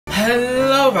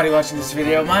Hello everybody watching this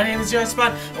video, my name is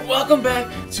Spot, and welcome back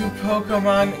to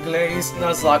Pokemon Glazed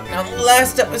Nuzlocke. Now, the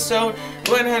last episode,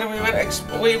 we went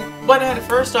ahead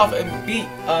first off and beat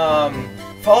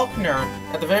Faulkner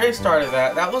at the very start of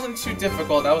that. That wasn't too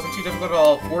difficult, at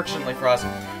all, fortunately for us.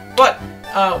 But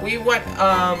we went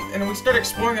and we started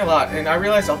exploring a lot, and I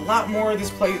realized a lot more of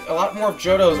this place, a lot more of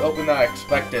Johto's open than I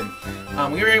expected.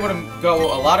 We were able to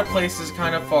go a lot of places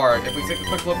kind of far. If we take a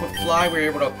quick look with Fly, we were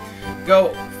able to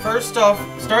go, first off,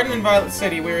 starting in Violet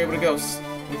City, we were able to go,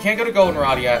 we can't go to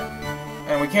Goldenrod yet,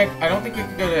 and we can't, I don't think we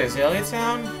could go to Azalea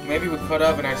Town. Maybe we could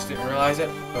have, and I just didn't realize it,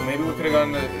 but maybe we could have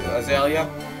gone to Azalea.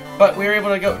 But we were able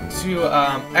to go to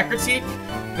Eckertique,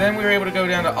 then we were able to go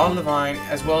down to Olivine,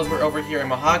 as well as we're over here in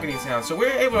Mahogany Town. So we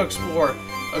were able to explore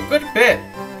a good bit,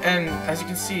 and as you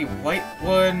can see,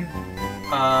 Whitewood,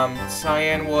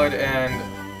 Cyanwood, and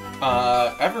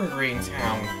Evergreen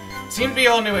Town seem to be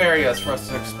all new areas for us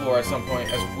to explore at some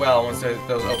point as well once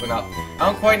those open up. I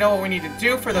don't quite know what we need to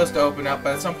do for those to open up,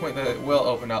 but at some point that will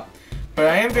open up. But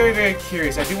I am very, very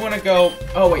curious. I do want to go...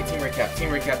 Oh, wait, team recap.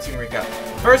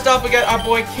 First off, we got our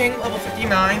boy King, level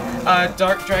 59.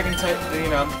 Dark Dragon type, you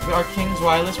know, our King's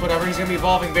wireless, whatever. He's going to be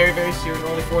evolving very, very soon. We're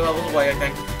only 4 levels away, I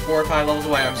think. 4 or 5 levels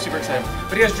away. I'm super excited.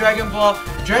 But he has Dragon Ball,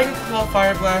 Dragon Claw,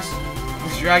 Fire Blast,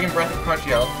 Dragon Breath, and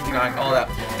Crunchy, level 59, all that.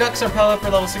 Duck Sarpella for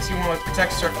level 61 with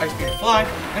Protect, Surf, Ice Beam, and Fly.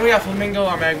 Then we got Flamingo,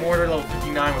 our Magmortar, level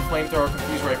 59 with Flamethrower,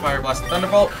 Confuse Ray, Fire Blast, and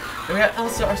Thunderbolt. Then we got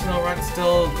Elsa, our Snowrun,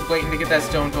 still waiting to get that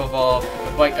stone to evolve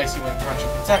with Bite, Icy Wind, Crunch,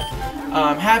 and Protect.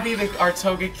 Happy that our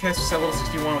Togekiss was at level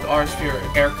 61 with R-Sphere,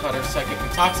 Air Cutter, Psychic,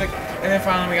 and Toxic. And then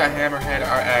finally we got Hammerhead,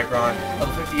 our Aggron,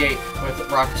 level 58 with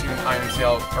Rock Tomb, Iron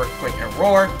Tail, Earthquake, and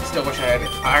Roar. Still wish I had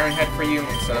Iron Head for you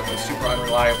instead of a super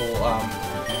unreliable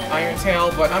Iron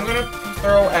Tail, but I'm gonna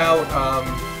throw out,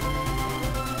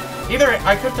 either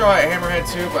I could throw out a Hammerhead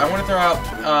too, but I want to throw out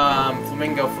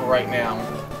Flamingo for right now.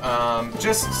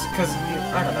 Just because,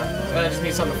 I don't know, I just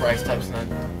need something for ice types, and I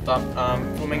thought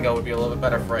Flamingo would be a little bit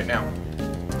better for right now.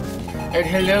 And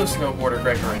hello, Snowboarder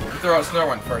Gregory. Throw out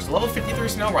Snowrun first. Level 53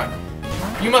 Snowrun.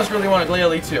 You must really want a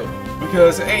Glalie too,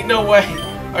 because ain't no way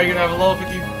are you gonna have a level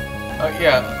 50,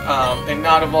 and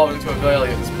not evolve into a Glalie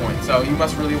at this point. So you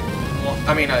must really.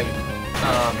 I mean,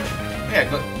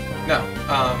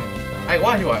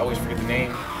 why do I always forget the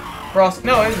name? Frost,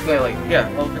 no, it is Glalie. Yeah,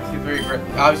 level 53.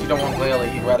 Obviously, you don't want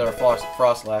Glalie. You'd rather a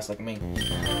Frostlass like me.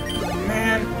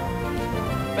 Man,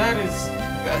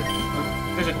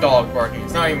 there's a dog barking.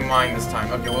 It's not even mine this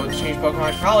time. Okay, will it change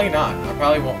Pokemon? Probably not. I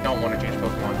probably don't want to change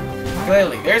Pokemon.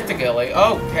 Glalie, there's the Glalie.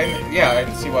 Oh, okay, yeah, I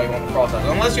can see why you want the Frostlass.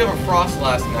 Unless you have a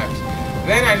Frostlass next.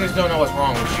 Then I just don't know what's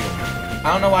wrong with you.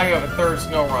 I don't know why you have a third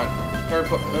Snowrun. A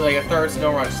third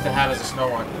Snowrun just to have as a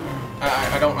Snowrun.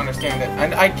 I don't understand it.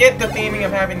 And I get the theming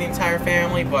of having the entire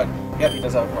family, but yep, he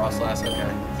does have a Frostlass, okay.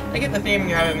 I get the theming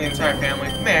of having the entire family.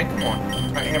 Man, come on.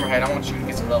 Alright, Hammerhead, I want you to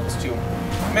get some levels too.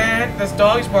 Man, this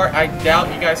dog's bark, I doubt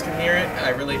you guys can hear it.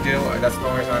 I really do. That's the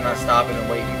only reason I'm not stopping and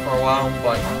waiting for a while,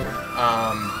 but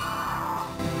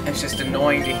it's just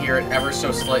annoying to hear it ever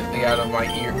so slightly out of my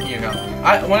ear, you know.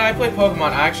 When I play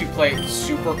Pokemon, I actually play it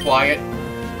super quiet.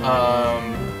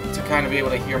 To kind of be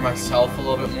able to hear myself a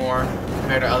little bit more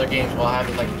compared to other games where I have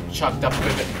it like chucked up a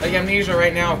bit. Like Amnesia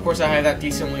right now, of course I have that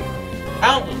decently.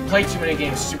 I don't play too many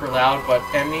games super loud, but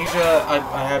Amnesia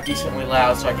I have decently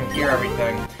loud so I can hear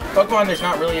everything. Pokemon, there's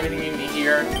not really anything you need to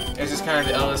hear. It's just kind of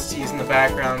the LSTs in the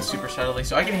background super subtly,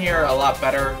 so I can hear a lot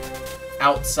better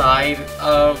outside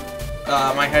of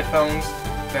my headphones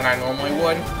than I normally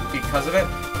would because of it.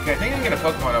 Okay, I think I can get a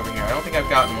Pokemon over here. I don't think I've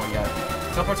gotten one yet.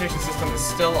 Teleportation system is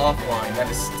still offline. That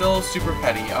is still super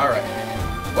petty. Alright.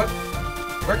 What?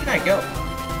 Where can I go?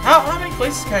 How many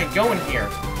places can I go in here?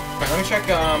 Alright, let me check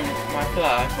my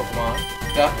fly Pokemon.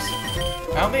 Ducks.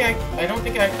 I don't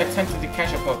think I attempted to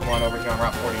catch a Pokemon over here on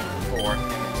Route 44.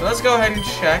 So let's go ahead and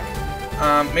check.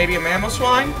 Maybe a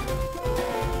Mamoswine?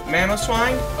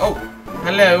 Mamoswine? Oh,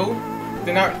 hello.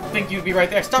 Did not think you'd be right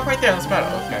there. Stop right there. Let's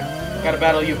battle. Okay. Gotta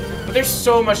battle you. But there's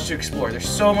so much to explore. I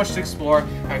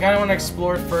kinda wanna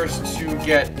explore first to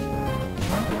get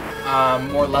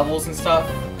more levels and stuff.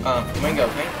 Flamingo,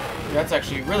 okay? That's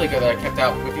actually really good that I kept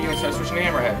out with you instead of switching to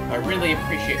Hammerhead. I really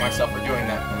appreciate myself for doing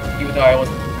that. Even though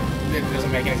it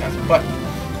doesn't make any sense. But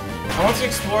I want to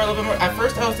explore a little bit more. At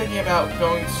first I was thinking about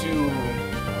going to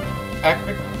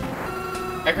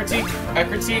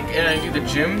Eckertique and do the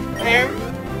gym there.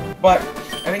 But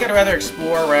I think I'd rather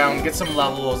explore around, get some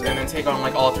levels, and then take on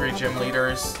like all 3 gym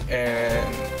leaders in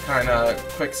kind of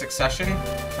quick succession.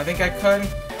 I think I could.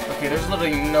 Okay, there's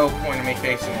literally no point in me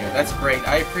facing you. That's great.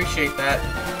 I appreciate that.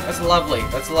 That's lovely.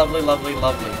 That's lovely, lovely,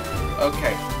 lovely.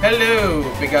 Okay. Hello,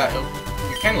 big guy.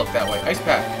 You can look that way. Ice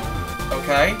Pack.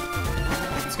 Okay.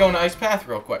 Let's go into Ice Path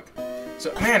real quick.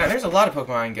 So, man, there's a lot of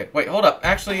Pokemon I can get. Wait, hold up.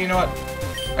 Actually, you know what?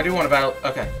 I do want to battle.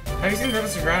 Okay. Have you seen the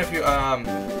difference in ground if you,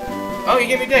 Oh, you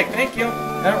gave me Dig. Thank you.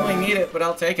 I don't really need it, but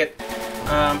I'll take it.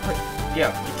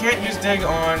 Yeah, you can't use Dig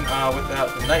on,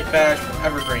 without the Night Badge from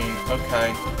Evergreen.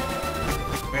 Okay.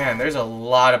 Man, there's a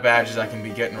lot of badges I can be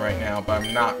getting right now, but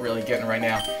I'm not really getting right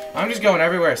now. I'm just going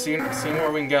everywhere, seeing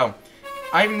where we can go.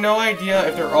 I have no idea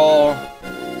if they're all...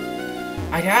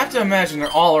 I'd have to imagine they're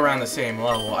all around the same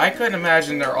level. I couldn't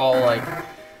imagine they're all, like,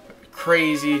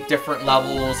 crazy different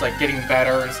levels, like getting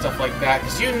better and stuff like that.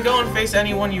 Because you can go and face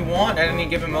anyone you want at any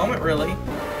given moment, really.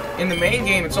 In the main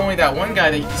game, it's only that one guy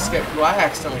that you can skip, who I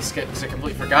accidentally skipped because I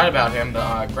completely forgot about him,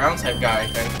 the ground-type guy, I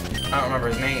think. I don't remember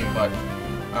his name, but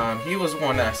he was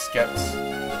one that I skipped.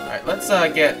 Alright, let's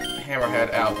get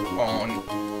Hammerhead out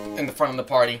in the front of the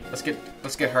party. Let's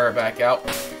get her back out.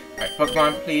 Alright,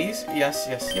 Pokemon, please. Yes,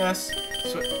 yes, yes.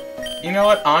 So, you know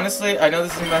what? Honestly, I know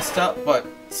this is messed up, but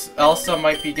Elsa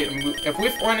might be getting moved. If we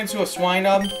run into a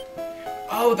Swinub...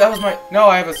 Oh, that was my... No,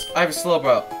 I have a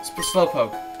Slowpoke.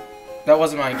 That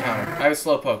wasn't my encounter. I have a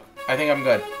Slowpoke. I think I'm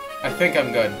good.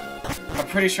 I'm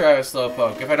pretty sure I have a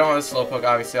Slowpoke. If I don't have a Slowpoke,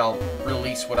 obviously I'll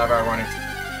release whatever I run into.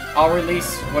 I'll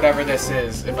release whatever this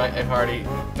is if I already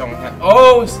don't have...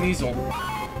 Oh, Sneasel.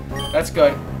 That's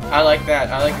good. I like that.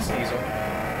 I like a Sneasel.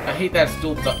 I hate that it's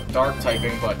dual dark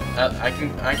typing, but I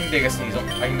can dig a Sneasel.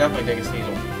 I can definitely dig a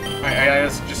Sneasel. Alright, I gotta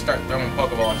just start throwing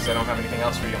Pokeballs because I don't have anything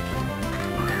else for you.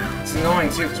 It's annoying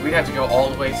too because we'd have to go all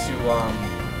the way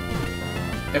to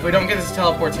if we don't get this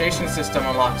teleportation system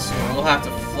unlocked soon, we'll have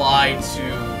to fly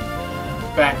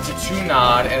back to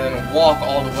Tunod and then walk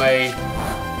all the way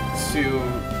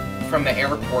from the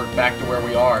airport back to where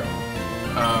we are.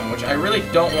 Which I really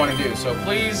don't want to do. So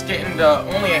please get into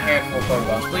only a handful of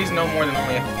Pokeballs. Please no more than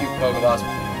only a few Pokeballs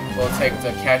will it take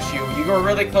to catch you. You were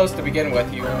really close to begin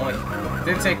with. You only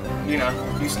didn't take, you know,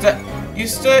 you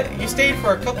stayed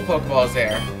for a couple Pokeballs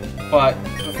there, but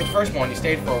for the first one you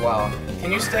stayed for a while.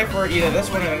 Can you stay for either this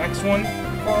one or the next one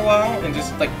for a while and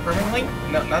just like permanently?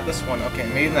 No, not this one. Okay,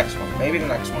 maybe the next one. Maybe the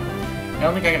next one. I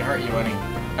don't think I can hurt you any.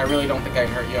 I really don't think I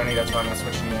can hurt you any. That's why I'm not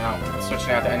switching you out. I'm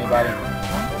switching out to anybody.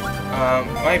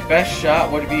 My best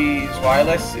shot would be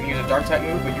Zwilus and use a Dark-type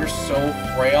move, but you're so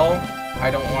frail, I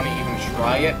don't want to even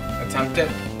try it, attempt it,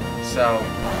 so...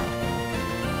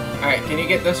 Alright, can you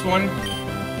get this one?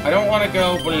 I don't want to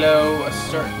go below a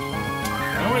certain...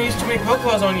 I don't want to use too many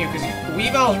Pokeballs on you, because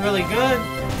Weavile's really good,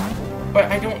 but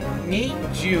I don't need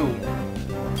you.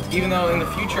 Even though in the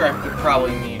future I would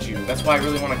probably need you. That's why I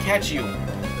really want to catch you.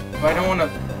 But I don't want to...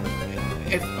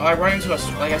 If I run into,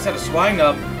 like I said, a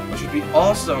Swinub, which would be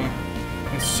awesome,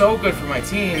 and so good for my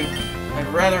team, I'd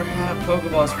rather have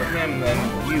Pokeballs for him than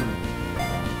you.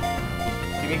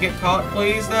 Can you get caught,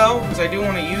 please, though? Because I do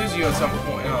want to use you at some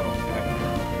point. Oh,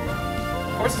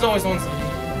 okay. Of course, it's always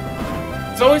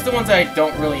the ones that I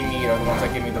don't really need are the ones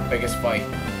that give me the biggest fight.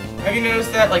 Have you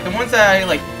noticed that? Like, the ones that I,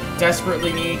 like,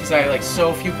 desperately need because I, like,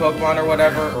 so few Pokemon or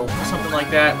whatever, or something like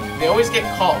that, they always get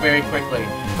caught very quickly.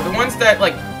 But the ones that,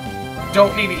 like,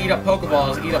 don't need to eat up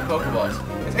Pokeballs, eat up Pokeballs.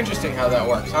 It's interesting how that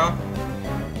works, huh?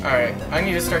 Alright, I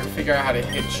need to start to figure out how to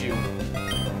hit you.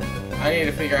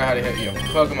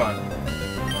 Pokemon.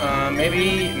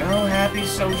 Maybe... No, Happy's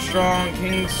so strong.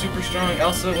 King's super strong.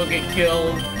 Elsa will get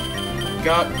killed.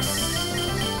 Gux...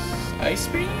 Ice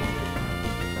Beam?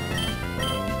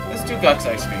 Let's do Gux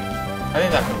Ice Beam. I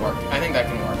think that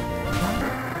can work.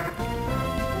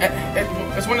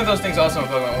 It's one of those things also in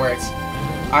Pokemon where it's...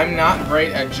 I'm not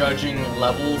great at judging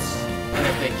levels and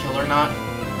if they kill or not.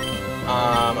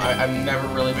 I've never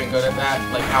really been good at that,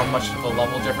 like how much of a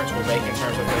level difference will make in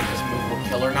terms of if this move will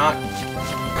kill or not.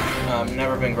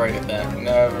 Never been great at that.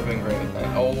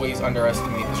 Always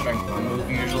underestimate the strength of the move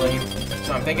usually.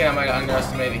 So I'm thinking I might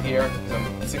underestimate it here because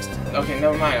I'm 16. Okay,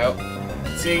 never mind.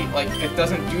 See, like it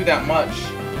doesn't do that much,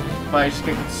 but I just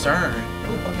get concerned.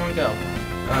 Ooh, Pokemon Go.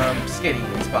 Skitty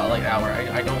in Spotlight Hour.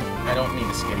 I don't need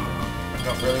a Skitty. I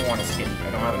don't really want a Skitty.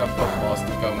 I don't have enough Pokeballs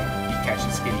to go keep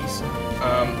catching Skitties.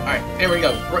 Alright, there we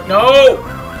go. No!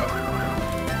 Oh.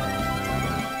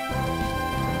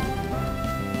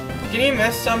 Can you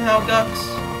miss somehow, Ducks?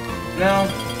 No?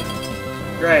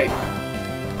 Great.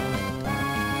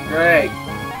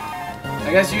 I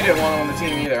guess you didn't want him on the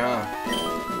team either, huh?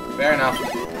 Fair enough.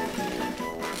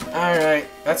 Alright,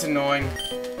 that's annoying.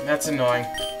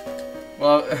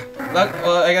 Well,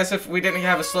 I guess if we didn't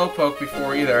have a Slowpoke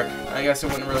before either, I guess it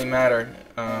wouldn't really matter.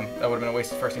 That would have been a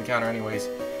wasted first encounter anyways.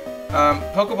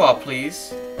 Pokeball,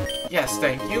 please. Yes,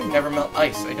 thank you. Never melt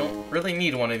ice. I don't really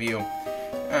need one of you.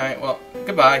 Alright, well,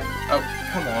 goodbye. Oh,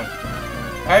 come on.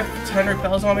 I have 10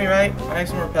 repels on me, right? I have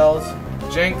some repels.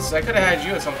 Jinx, I could have had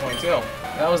you at some point too.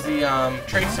 That was the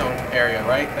trade zone area,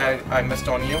 right? That I missed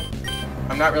on you.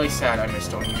 I'm not really sad I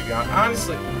missed on you, to be honest.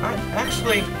 Honestly,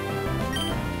 actually,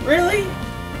 really?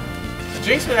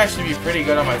 Jinx would actually be pretty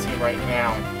good on my team right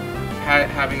now.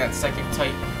 Having that psychic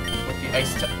type with the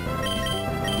ice type.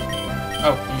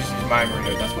 Oh, you just used my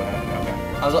Marino, that's what happened. Okay.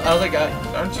 I was like,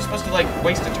 aren't you supposed to like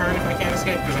waste a turn if I can't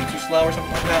escape because I'm too slow or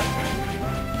something like that?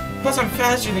 Plus, I'm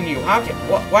faster than you.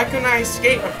 Why couldn't I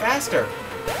escape? I'm faster.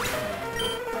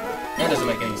 That doesn't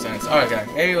make any sense. Oh, okay,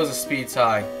 maybe it was a speed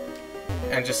tie.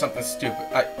 And just something stupid.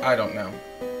 I don't know.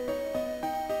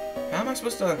 How am I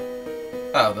supposed to...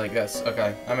 Oh, like this.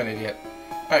 Okay, I'm an idiot.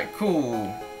 Alright,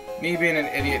 cool. Me being an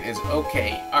idiot is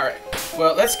okay. Alright,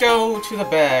 well, let's go to the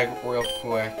bag real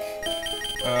quick.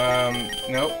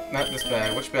 Nope, not this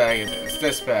bag. Which bag is it? It's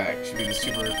this bag. Should be the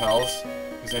Super Repels.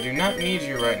 Because I do not need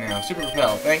you right now. Super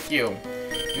Repel, thank you.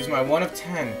 Use my 1 of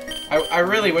 10. I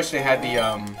really wish they had the,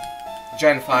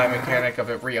 Gen 5 mechanic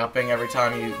of it re-upping every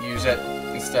time you use it,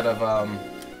 instead of,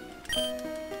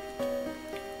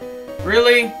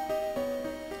 Really?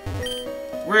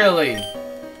 Really?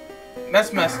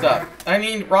 That's messed up. I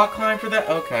need rock climb for that?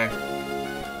 Okay.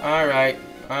 Alright,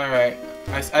 alright.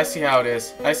 I see how it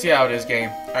is. I see how it is, game.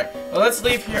 Alright, well, let's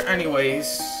leave here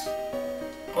anyways.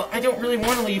 Well, I don't really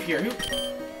want to leave here.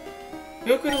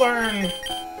 Who could learn...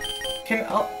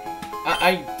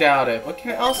 I doubt it, but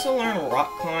can also learn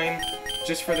rock climb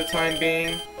just for the time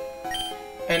being?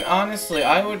 And honestly,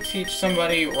 I would teach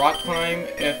somebody rock climb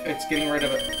if it's getting rid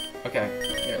of it. Okay,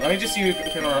 here, let me just see who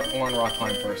can learn rock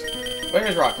climb first. Where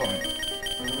is rock climb?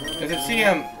 Is it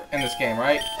TM in this game,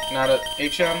 right? Not a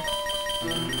HM?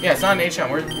 Yeah, it's not an HM.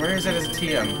 Where is it as a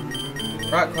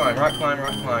TM? Rock climb, rock climb,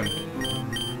 rock climb.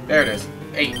 There it is.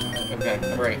 8. Okay,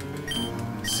 great.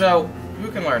 So, who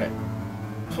can learn it?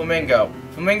 Flamingo.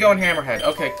 Flamingo and Hammerhead.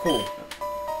 Okay, cool.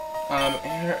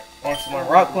 Wants to learn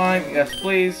rock climb? Yes,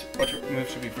 please. Which move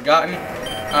should be forgotten?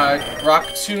 Rock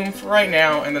tomb for right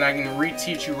now, and then I can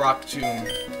reteach you rock tomb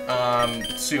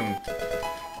soon.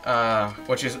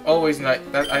 Which is always nice.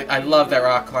 I love that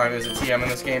rock climb is a TM in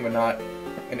this game and not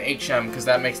an HM, because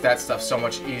that makes that stuff so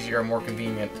much easier and more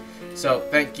convenient. So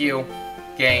thank you,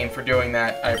 game, for doing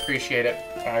that. I appreciate it.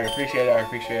 I appreciate it. I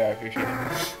appreciate it. I appreciate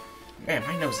it. Man,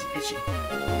 my nose is itchy.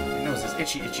 My nose is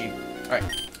itchy. Alright,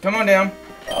 come on down.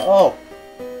 Oh.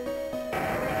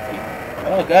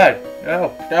 Oh, God.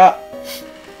 No, stop.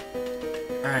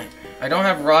 Alright, I don't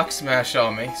have Rock Smash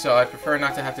on me, so I prefer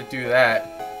not to have to do that.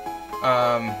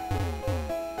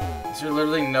 Is there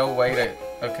literally no way to...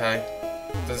 Okay.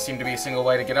 Doesn't seem to be a single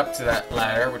way to get up to that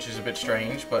ladder, which is a bit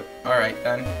strange, but alright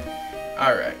then.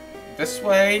 Alright. This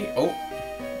way. Oh.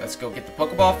 Let's go get the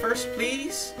Pokeball first,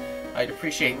 please. I'd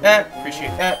appreciate that.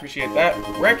 Appreciate that. Appreciate that.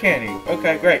 Rare candy.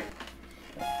 Okay, great.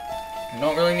 I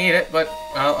don't really need it, but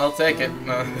I'll take it.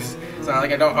 It's not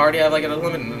like I don't already have like a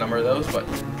limited number of those, but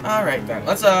alright then.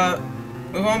 Let's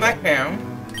move on back down.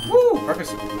 Woo! Perfect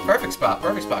spot.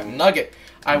 Perfect spot. Nugget.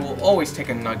 I will always take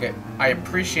a nugget. I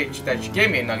appreciate that you gave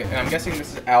me a nugget, and I'm guessing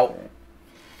this is out.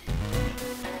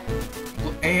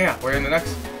 Yeah, we're in the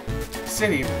next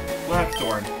city,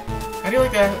 Blackthorn. How do you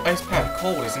like that ice path?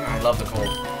 Cold, isn't it? I love the cold.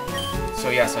 So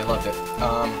yes, I loved it.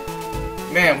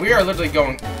 Man, we are literally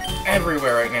going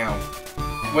everywhere right now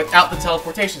without the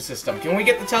teleportation system. Can we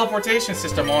get the teleportation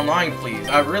system online, please?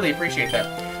 I really appreciate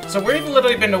that. So we've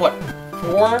literally been to, what,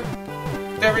 4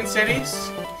 different cities?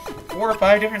 4 or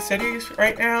 5 different cities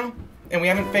right now? And we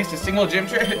haven't faced a single gym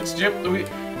since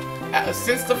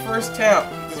the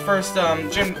first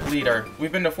gym leader.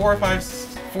 We've been to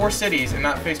 4 cities and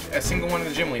not faced a single one of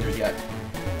the gym leaders yet.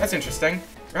 That's interesting.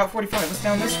 Route 45, let's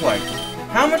down this way.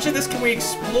 How much of this can we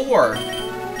explore?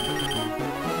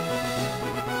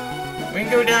 We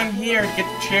can go down here to get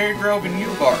the Cherry Grove and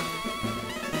New Bark.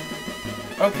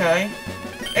 Okay.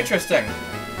 Interesting.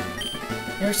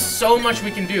 There's so much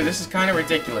we can do. This is kind of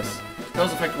ridiculous.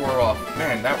 Repel's effect wore off.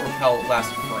 Man, that repel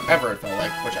lasted forever, it felt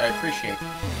like, which I appreciate.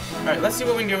 Alright, let's see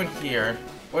what we can do in here.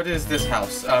 What is this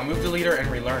house? Move the leader and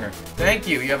relearner. Thank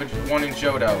you. You have one in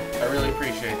Johto. I really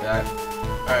appreciate that.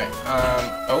 Alright,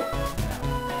 oh.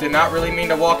 Did not really mean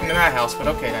to walk into that house, but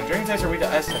okay then. Dragon types are weak to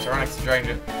ice types. Ironic to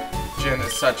Dragon Gym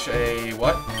is such a...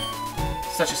 what?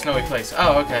 Such a snowy place.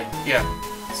 Oh, okay. Yeah.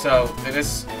 So, it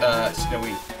is,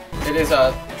 snowy. It is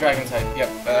a dragon type. Yep.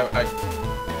 I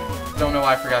don't know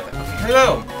why I forgot that. Okay,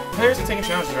 hello! Claire isn't taking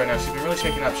challenges right now. She's been really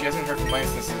shaken up. She hasn't heard from Lane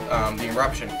since the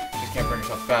eruption. She just can't bring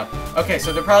herself about. Okay,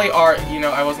 so there probably are, you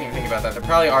know, I wasn't even thinking about that. There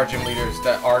probably are gym leaders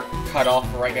that are cut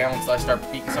off right now until I start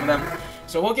beating some of them.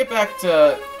 So we'll get back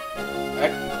to...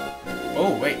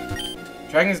 Oh, wait.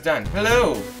 Dragon's done.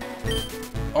 Hello!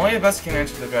 Only the best can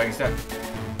enter the dragon's den.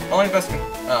 Only the best can...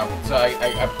 Oh, so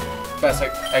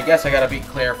I guess I gotta beat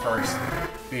Claire first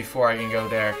before I can go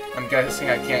there. I'm guessing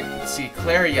I can't see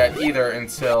Claire yet either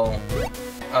until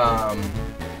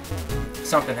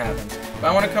something happens. But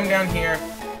I want to come down here.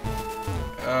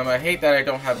 I hate that I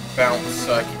don't have bounce,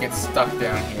 so I could get stuck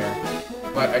down here.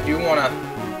 But I do wanna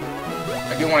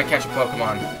catch a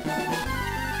Pokemon.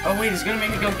 Oh wait, he's gonna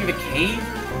make me go through the cave?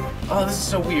 Oh, this is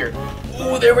so weird.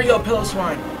 Oh, there we go,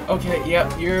 Pillow-Swine. Okay,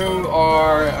 yep, you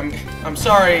are... I'm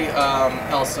sorry,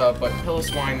 Elsa, but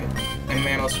Pillow-Swine and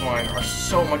Mamoswine are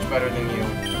so much better than you.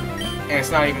 And it's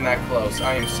not even that close.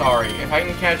 I am sorry. If I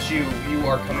can catch you, you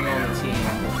are coming on the team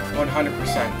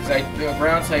 100%. Because the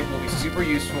ground type will be super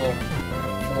useful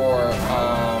for,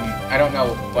 I don't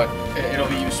know, but it'll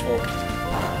be useful.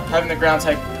 Having the ground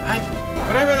type...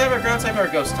 Would I rather have a ground type or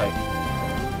a ghost type?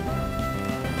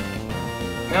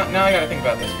 Now I gotta think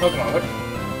about this. Pokemon, what...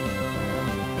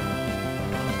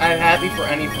 I'm happy for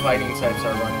any fighting types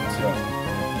I run into.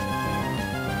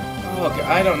 Oh, okay,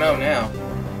 I don't know now.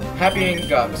 Happy and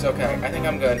Gugs, okay, I think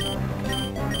I'm good.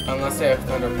 Unless they have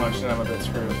Thunder Punch, then I'm a bit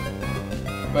screwed.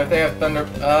 But if they have Thunder...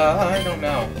 I don't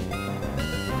know.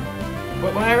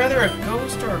 But would I rather a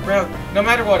ghost or a ground? No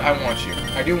matter what, I want you.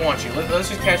 I do want you. Let's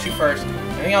just catch you first.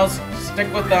 Anything else, stick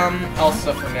with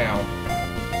Elsa for now.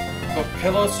 But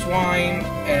Pillow-Swine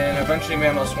and eventually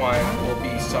Mamoswine will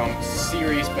be some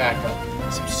serious backup.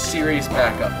 Some serious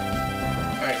backup.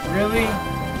 Alright, really?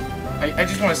 I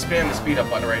just want to spam the speed up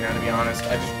button right now, to be honest.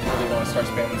 I just really want to start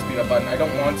spamming the speed up button. I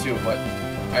don't want to, but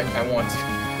I want to.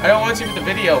 I don't want to with the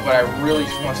video, but I really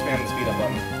just want to spam the speed up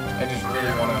button. I just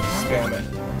really want to spam it.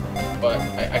 But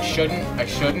I shouldn't,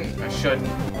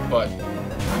 but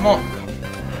come on.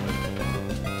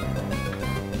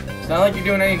 It's not like you're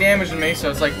doing any damage to me, so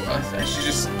it's like, I should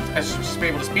just be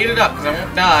able to speed it up, because I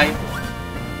won't die.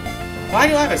 Why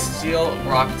do I have a Steel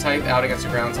Rock type out against a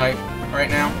Ground type right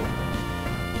now?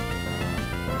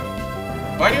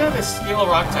 Why do you have a Steel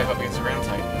Rock type up against a Ground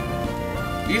type?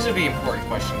 These are the important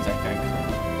questions, I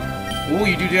think. Ooh,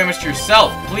 you do damage to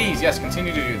yourself. Please, yes,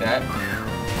 continue to do that.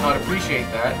 I would appreciate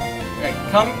that. Alright,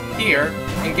 come here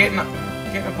and get in a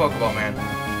Pokeball, man.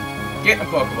 Get in a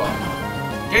Pokeball.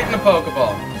 Get in the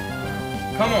Pokeball.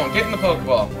 Come on, get in the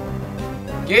Pokeball.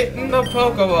 Get in the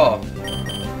Pokeball.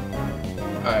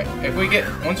 Alright,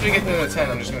 once we get to the 10,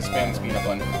 I'm just gonna spam the speed up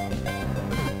button.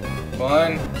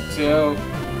 1, 2,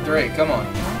 3, come on.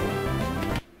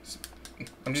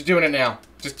 I'm just doing it now.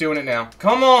 Just doing it now.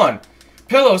 Come on!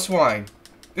 Pillow-Swine!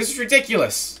 This is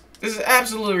ridiculous! This is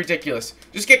absolutely ridiculous.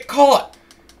 Just get caught!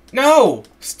 No!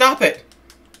 Stop it!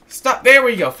 Stop! There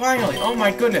we go, finally! Oh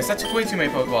my goodness, that's way too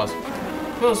many Pokeballs.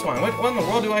 Pillow-Swine. What in the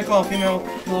world do I call a female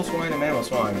Pillow-Swine and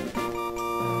Mamoswine?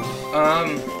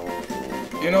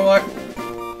 You know what?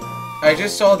 I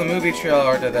just saw the movie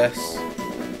trailer to this,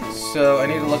 so I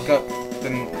need to look up the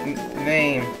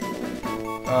name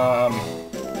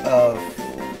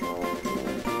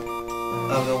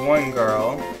of the one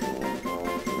girl.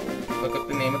 Look up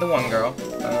the name of the one girl.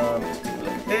 Let's take a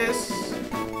look at this.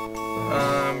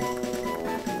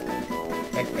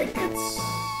 I think it's.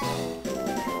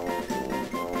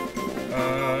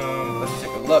 Let's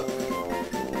take a look.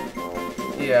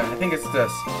 Yeah, I think it's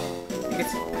this. I think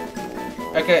it's.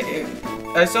 Okay,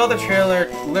 I saw the trailer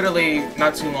literally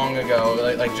not too long ago,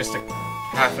 like just a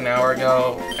half an hour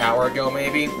ago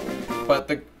maybe. But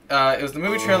it was the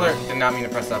movie trailer. Did not mean to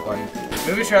press that button.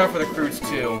 Movie trailer for The Croods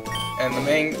 2, and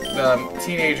the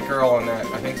teenage girl in that,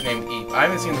 I think is named Eep. I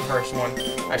haven't seen the first one.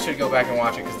 I should go back and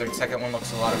watch it because the second one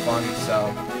looks a lot of fun.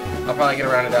 So I'll probably get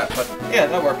around to that. But yeah,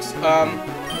 that works.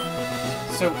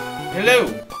 So hello,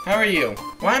 how are you?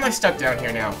 Why am I stuck down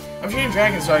here now? I'm training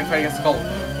dragons so I can fight against the cold.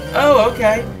 Oh,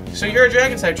 okay. So you're a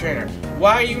dragon type trainer.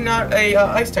 Why are you not a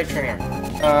ice type trainer?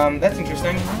 That's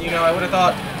interesting. You know, I would have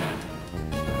thought.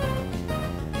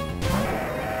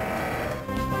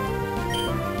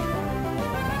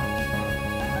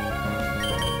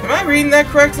 Am I reading that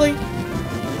correctly?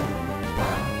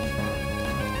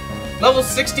 Level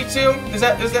 62? Is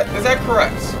that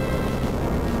correct?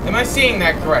 Am I seeing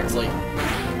that correctly?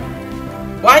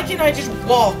 Why can't I just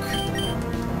walk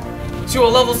to a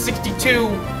level 62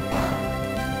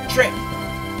 train?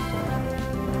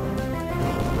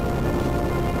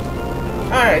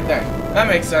 Alright then. That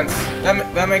makes sense.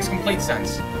 That makes complete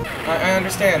sense. I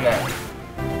understand that.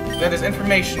 That is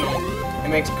informational. It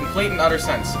makes complete and utter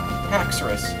sense.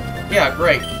 Haxorus. Yeah,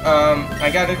 great. I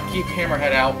gotta keep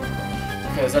Hammerhead out,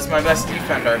 because that's my best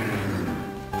defender.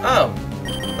 Oh.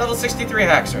 Level 63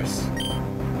 Haxorus.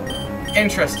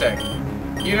 Interesting.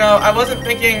 You know, I wasn't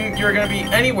thinking you were gonna be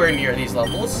anywhere near these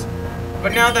levels.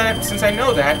 But now that, since I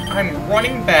know that, I'm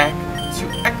running back to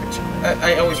Ekritik.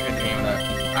 I always forget the name of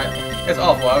that. It's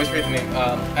awful. I always forget the name.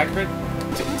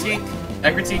 Ekritik?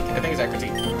 Ekritik? I think it's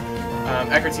Ekritik.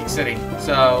 Ekritik City.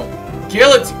 So,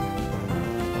 kill it!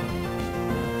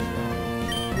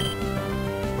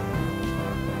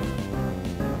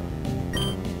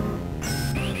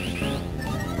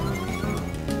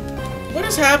 What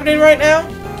is happening right now?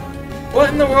 What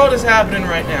in the world is happening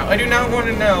right now? I do not want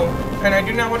to know, and I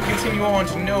do not want to continue on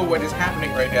to know what is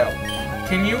happening right now.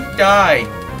 Can you die?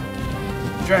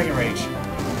 Dragon Rage.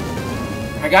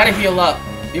 I gotta heal up.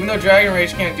 Even though Dragon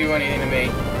Rage can't do anything to me,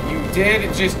 you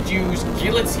did just use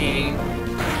Guillotine,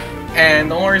 and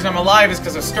the only reason I'm alive is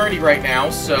because of Sturdy right now,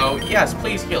 so yes,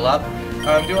 please heal up.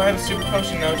 Do I have a super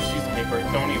potion? No, just use the paper.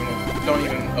 Don't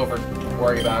even over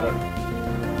worry about it.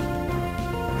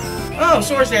 Oh,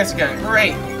 Swords Dance again.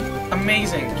 Great.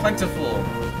 Amazing. Plentiful.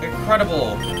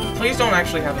 Incredible. Please don't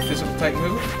actually have a physical type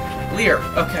move. Leer.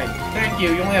 Okay. Thank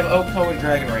you. You only have Oko and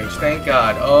Dragon Rage. Thank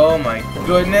God. Oh my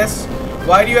goodness.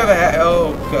 Why do you have a...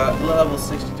 Oh God. Level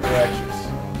 63 extras.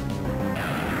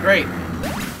 Great.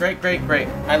 Great.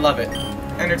 I love it.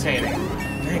 Entertaining.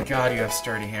 Thank God you have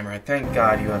Sturdy, Hammerhead. Thank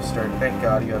God you have Sturdy. Thank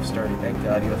God you have Sturdy. Thank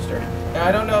God you have Sturdy. Now,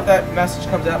 I don't know if that message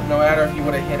comes up no matter if you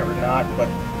would have hit it or not, but...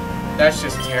 That's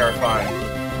just terrifying.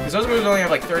 Because those moves only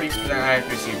have like 30%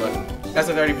 accuracy, but that's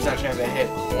a 30% chance to hit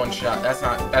one shot. That's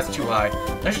too high.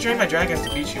 I should train my dragons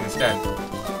to beat you instead.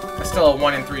 That's still a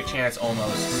 1 in 3 chance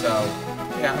almost, so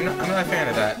yeah, I'm not a fan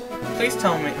of that. Please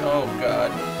tell me, oh God.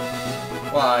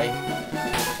 Why?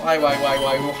 Why?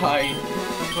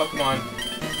 Pokemon.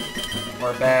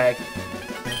 Or bag.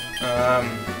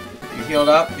 You healed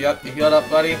up? Yep, you healed up,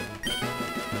 buddy.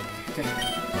 Okay.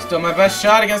 Still my best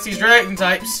shot against these dragon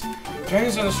types.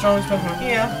 Dragons are the strongest Pokemon.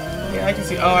 Yeah, I can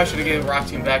see. Oh, I should have given Rock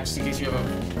Tomb back just in case you have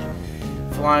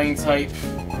a flying type.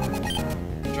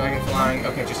 Dragon flying.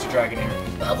 Okay, just a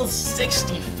Dragonair. Level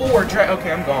 64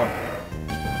 Okay, I'm gone.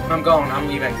 I'm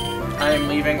leaving. I am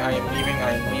leaving.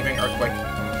 Earthquake.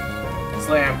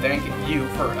 Slam, thank you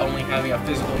for only having a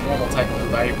physical normal type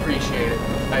move. I appreciate it.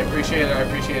 I appreciate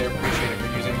it for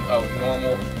using a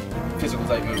normal physical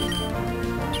type move.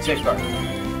 Safeguard.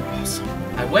 Awesome.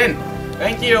 I win!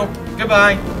 Thank you!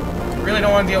 Goodbye! I really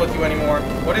don't want to deal with you anymore.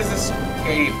 What is this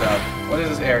cave, though? What is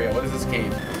this area? What is this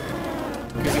cave?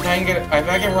 Because if I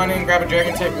can run in, grab a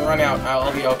dragon type, and run out,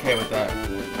 I'll be okay with that.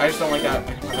 I just don't like that.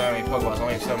 I don't have that many Pokeballs. I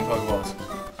only have 7 Pokeballs.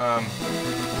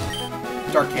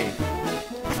 Dark Cave.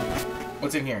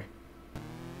 What's in here?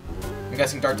 I'm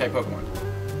guessing Dark-type Pokemon.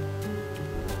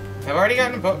 Have I already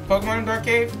gotten a Pokemon in Dark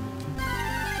Cave?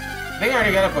 I think I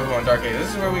already got a Pokemon in Dark Cave. This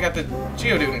is where we got the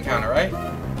Geodude encounter, right?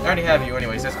 I already have you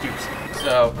anyways, that's Dukes.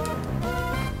 So,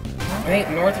 I think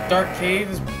north of Dark Cave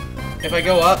is... If I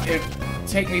go up, it'd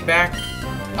take me back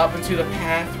up into the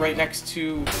path right next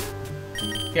to...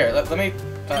 Here, let me...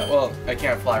 well, I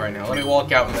can't fly right now. Let me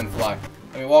walk out and then fly.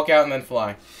 Let me walk out and then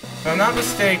fly. If I'm not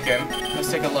mistaken, let's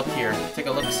take a look here. Take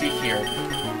a look-see here.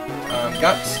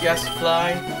 Guts, yes,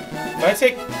 fly. If I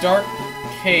take Dark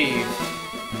Cave...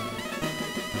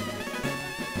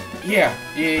 Yeah.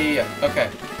 Okay.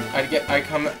 I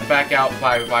come back out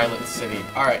by Violet City.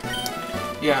 Alright.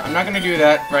 Yeah, I'm not gonna do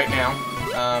that right now.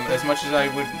 As much as I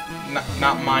would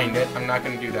not mind it, I'm not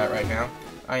gonna do that right now.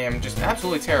 I am just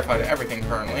absolutely terrified of everything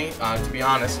currently, to be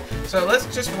honest. So let's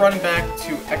just run back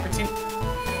to Ekritik.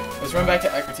 Let's run back to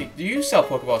Ekritik. Do you sell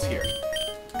Pokeballs here?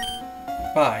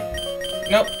 Bye.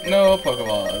 Nope, no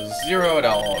Pokeballs. 0 at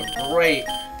all. Great.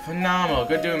 Phenomenal.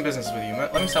 Good doing business with you.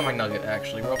 Let me sell my Nugget,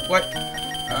 actually, real quick.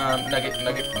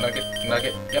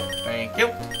 Nugget. Yep, thank you.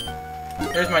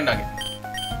 Here's my Nugget.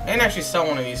 And actually sell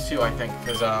one of these too, I think,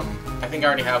 because I think I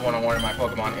already have one on one of my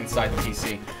Pokemon inside the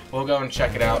PC. We'll go and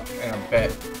check it out in a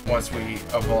bit once we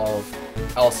evolve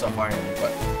Elsa finally.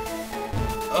 But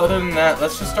other than that,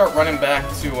 let's just start running back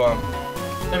to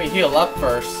let me heal up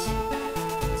first,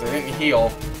 because I didn't heal.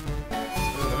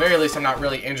 At the very least, I'm not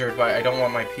really injured, but I don't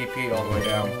want my PP all the way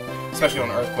down, especially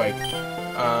on Earthquake.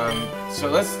 So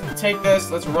let's take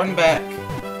this, let's run back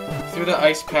through the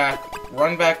ice path,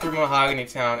 run back through Mahogany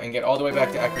Town, and get all the way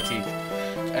back to Ekritik,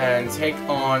 and take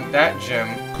on that gym,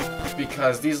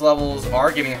 because these levels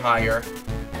are getting higher,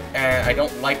 and I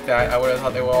don't like that. I would have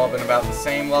thought they would all have been about the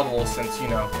same level, since, you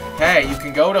know, hey, you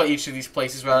can go to each of these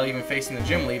places without even facing the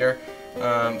gym leader,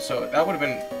 so that would have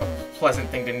been a pleasant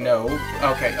thing to know.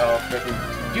 Okay,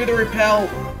 do the repel!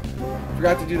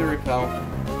 Forgot to do the repel.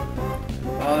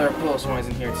 Oh, there are Piloswines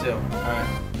in here too. Alright,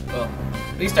 well,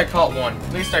 at least I caught one.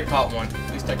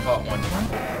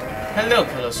 Hello,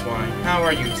 Piloswine. How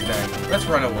are you today? Let's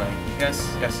run away. Yes.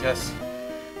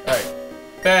 Alright.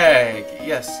 Bag.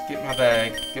 Yes, get my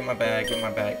bag. Get my bag. Get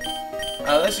my bag.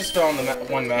 Let's just throw on the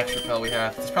one max repel we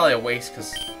have. It's probably a waste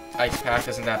because Ice Path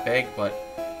isn't that big, but,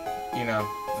 you know,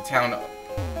 the town,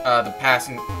 the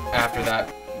passing after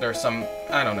that, there's some,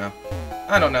 I don't know.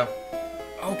 I don't know.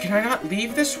 Oh, can I not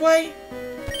leave this way?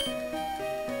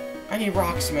 I need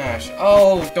Rock Smash.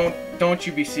 Oh, don't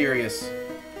you be serious.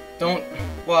 Don't,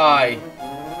 why?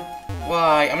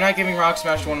 Why? I'm not giving Rock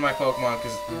Smash to one of my Pokemon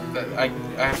because I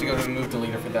have to go to the move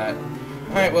deleter for that.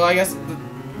 Alright, well, I guess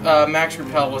the Max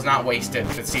Repel was not wasted,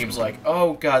 it seems like.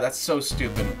 Oh, God, that's so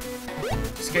stupid.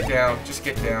 Just get down. Just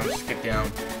get down. Just get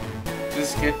down.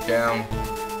 Just get down.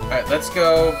 Alright, let's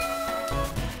go.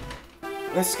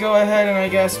 Let's go ahead and, I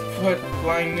guess, put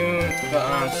Blind Noon,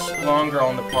 the Long Girl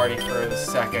in the party for the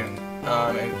second.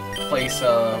 In place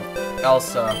of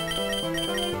Elsa.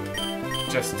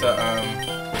 Just to,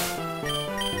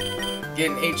 get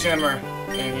an HMer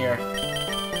in here.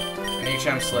 An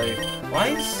HM slave. Why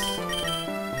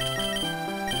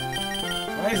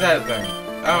is that a thing?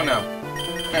 I don't know.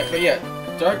 Alright, but yeah,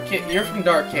 you're from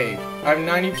Dark Cave. I'm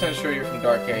 90% sure you're from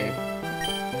Dark Cave.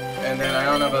 And then I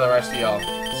don't know about the rest of y'all.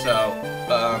 So,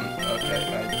 okay,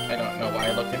 I don't know why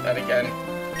I looked at that again.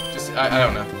 Just, I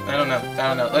don't know. I don't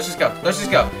know. Let's just go. Let's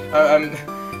just go.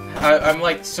 I'm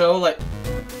like, so, like,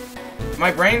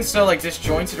 my brain's so, like,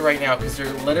 disjointed right now because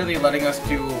they're literally letting us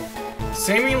do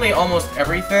seemingly almost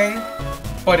everything,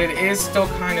 but it is still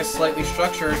kind of slightly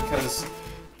structured because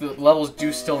the levels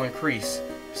do still increase.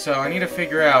 So I need to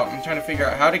figure out, I'm trying to figure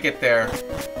out how to get there,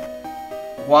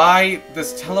 why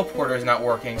this teleporter is not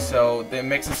working, so it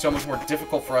makes it so much more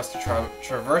difficult for us to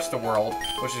traverse the world,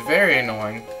 which is very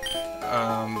annoying,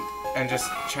 and just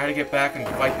try to get back and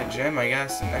fight the gym, I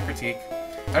guess, in Ecruteak.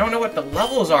 I don't know what the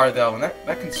levels are, though, and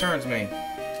that concerns me.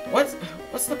 What's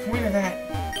the point of that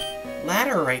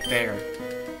ladder right there?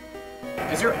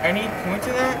 Is there any point to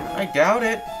that? I doubt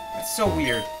it. That's so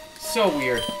weird. So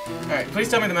weird. Alright, please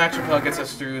tell me the Max Repel gets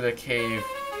us through the cave.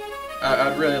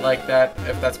 I'd really like that,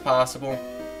 if that's possible.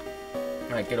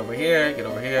 Alright, get over here, get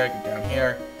down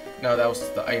here. No, that was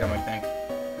the item, I think.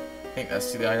 I think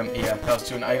that's to the item. Yeah, that was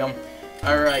to an item.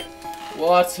 Alright.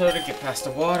 Water to get past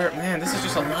the water. Man, this is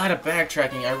just a lot of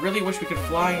backtracking. I really wish we could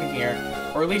fly in here,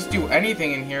 or at least do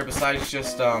anything in here besides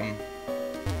just, having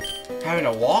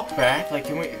to walk back. Like,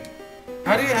 can we...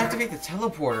 How do you activate the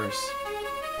teleporters?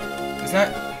 Is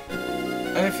that...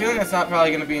 I have a feeling that's not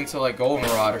probably going to be until, like,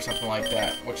 Goldenrod or something like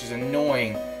that, which is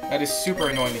annoying. That is super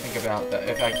annoying to think about, that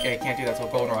if I can't do that till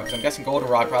Goldenrod, because I'm guessing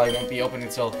Goldenrod probably won't be open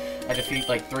until I defeat,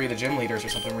 like, 3 of the gym leaders or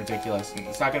something ridiculous. And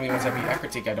it's not going to be once I beat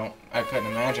Ecruteak, I couldn't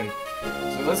imagine.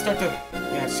 So let's start to,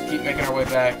 yeah, just keep making our way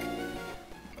back.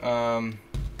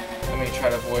 Let me try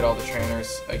to avoid all the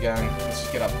trainers again. Let's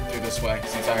just get up through this way,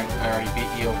 since I already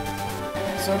beat you.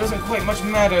 So it doesn't quite much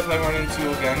matter if I run into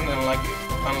you again, unlike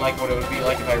what it would be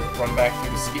like if I run back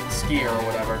through the skier or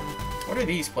whatever. What are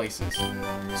these places?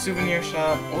 Souvenir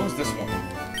shop. What was this one?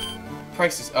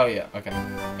 Prices. Oh, yeah. Okay.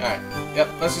 Alright. Yep.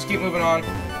 Let's just keep moving on.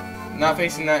 Not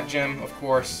facing that gym, of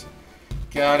course.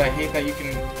 God, I hate that you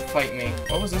can fight me.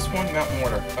 What was this one? Mount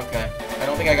Mortar. Okay. I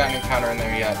don't think I got an encounter in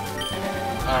there yet.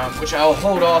 Which I'll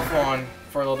hold off on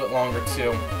for a little bit longer,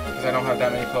 too. Because I don't have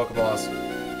that many Pokeballs.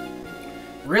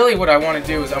 Really, what I want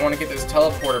to do is I want to get this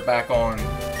teleporter back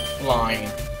online.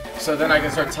 So then I can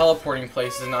start teleporting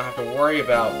places and not have to worry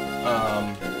about,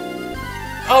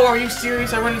 Oh, are you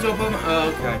serious? I run into a Pokemon? Oh,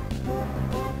 okay.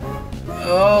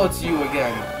 Oh, it's you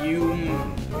again.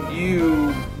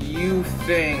 You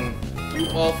thing. You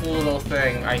awful little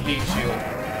thing. I hate you.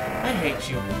 I hate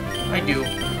you. I do.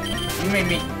 You made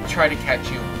me try to catch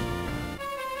you.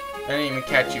 I didn't even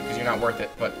catch you because you're not worth it,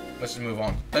 but let's just move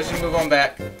on. Let's just move on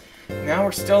back. Now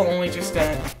we're still only just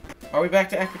at... Are we back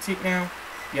to Ecruteak now?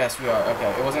 Yes, we are.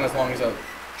 Okay, it wasn't as long as a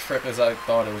trip as I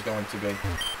thought it was going to be.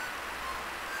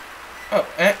 Oh,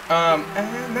 and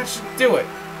that should do it.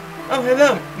 Oh,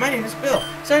 hello. My name is Bill.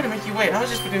 Sorry to make you wait. I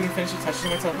was just doing the finishing touches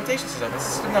on my teleportation system. It's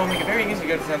a system that will make it very easy to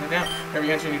go to town and down. Whenever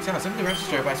you enter a new town, simply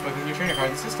register by smoking your trainer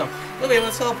card in the system. You'll be able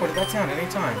to teleport to that town at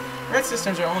any time. Red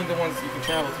systems are only the ones that you can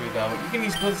travel through, though. You can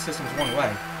use blue systems one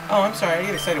way. Oh, I'm sorry. I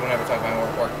get excited whenever I talk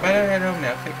about work. But I don't know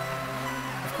now.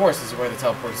 Of course, this is where the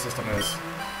teleporter system is.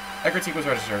 Ecruteak was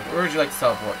registered. Where would you like to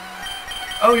teleport?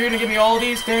 Oh, you're gonna give me all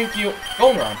these? Thank you.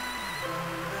 Goldenrod.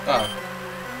 Oh.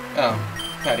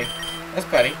 Oh. Petty. That's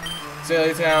petty.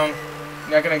 Silly Town.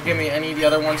 You're not gonna give me any of the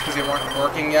other ones because they weren't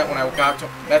working yet when I got to...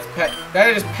 That's That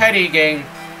is petty, gang.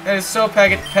 That is so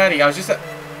petty. I was just...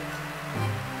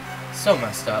 So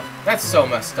messed up. That's so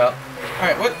messed up.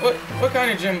 Alright, what kind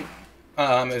of gym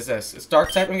is this? It's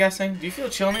dark type, I'm guessing? Do you feel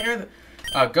chill in the air?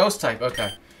 Ghost type.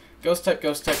 Okay. Ghost type.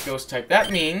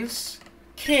 That means...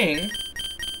 King...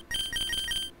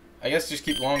 I guess just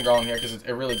keep Long Girl in here, because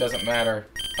it really doesn't matter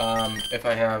if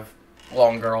I have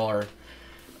Long Girl or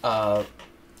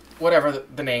whatever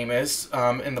the name is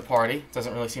in the party. It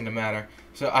doesn't really seem to matter.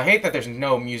 So I hate that there's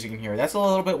no music in here. That's a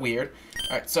little bit weird.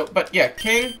 Alright, so, but yeah,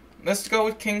 King. Let's go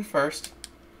with King first.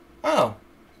 Oh,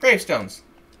 gravestones.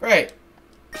 Great.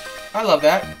 I love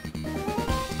that.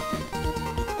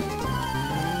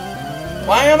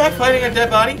 Why am I fighting a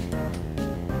dead body?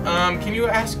 Can you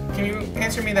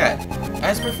answer me that?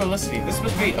 As for Felicity, this is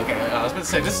supposed to be, okay, I was about to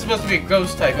say, this is supposed to be a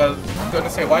ghost type. I was going to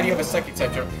say, why do you have a psychic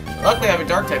type? Luckily I have a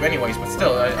dark type anyways, but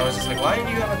still, I was just like, why do you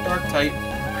have a dark type?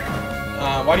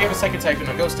 Why do you have a psychic type and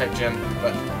a ghost type, Jim?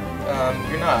 But,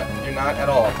 you're not at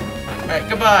all. Alright,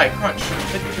 goodbye, Crunch,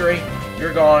 53,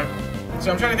 you're gone.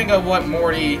 So I'm trying to think of what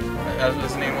Morty, as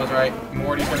his name was, right?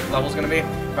 Morty's level's gonna be,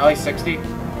 probably 60,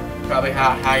 probably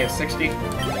high of 60.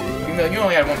 Even though you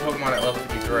only had one Pokemon at level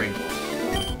 53.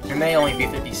 And they only be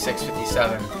 56,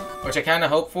 57. Which I kind of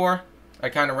hope for. I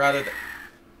kind of rather...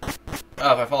 Oh, if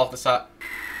I fall off the side...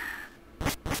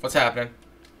 What's happening?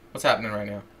 What's happening right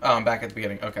now? Oh, I'm back at the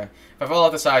beginning. Okay. If I fall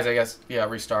off the sides, I guess... Yeah,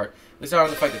 restart. At least I don't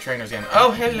have to fight the trainers again.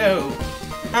 Oh, hello!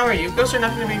 How are you? Ghosts are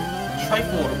nothing to be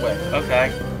trifled with.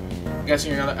 Okay. I'm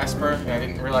guessing you're another Esper. And I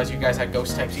didn't realize you guys had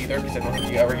ghost types either, because I don't think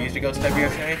you ever used a ghost type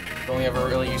yesterday. You only ever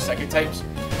really used psychic types.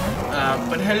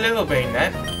 But hello,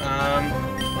 Bayonet.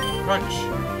 Crunch.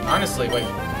 Honestly, wait,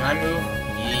 can I move?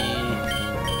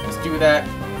 Yeah. Let's do that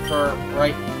for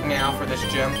right now for this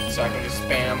gym, so I can just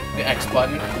spam the X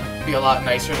button. It'd be a lot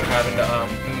nicer than having to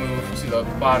move to the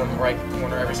bottom right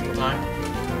corner every single time.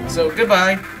 So,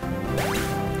 goodbye.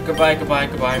 Goodbye, goodbye,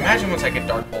 goodbye. Imagine once I get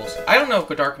Dark Pulse. I don't know if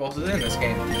Dark Pulse is in this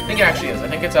game. I think it actually is. I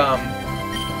think it's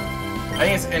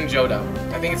in Johto.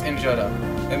 I think it's in Johto.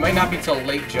 It might not be till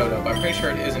late Johto, but I'm pretty sure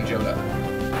it is in Johto.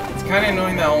 It's kind of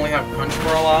annoying that I only have Crunch for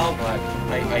a while, but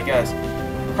I guess.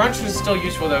 Crunch is still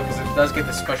useful though, because it does get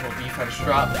the special defense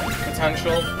drop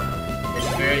potential, which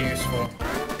is very useful.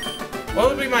 What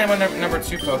would be my number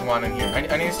 2 Pokemon in here?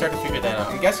 I need to start to figure that out.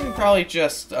 I'm guessing probably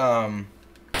just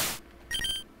Hammerhead.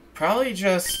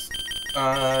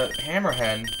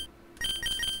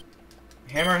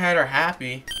 Hammerhead or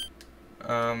Happy.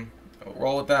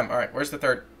 Roll with them. Alright, where's the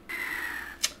third?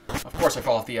 Of course I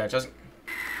fall off the edge.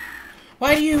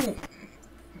 Why do you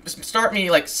start me,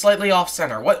 like, slightly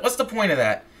off-center? What's the point of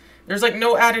that? There's, like,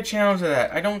 no added challenge to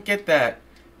that. I don't get that.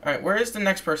 Alright, where is the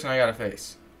next person I gotta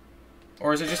face?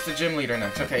 Or is it just the gym leader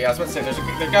next? Okay, yeah, I was about to say, there's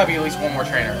gotta be at least one more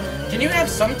trainer. Can you have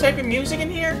some type of music in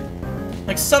here?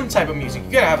 Like, some type of music.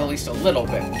 You gotta have at least a little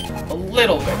bit. A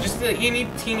little bit. Just a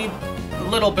teeny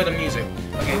little bit of music.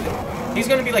 Okay, he's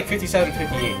gonna be like 57,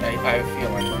 58, I have a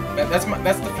feeling. That's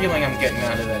the feeling I'm getting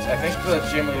out of this. I think the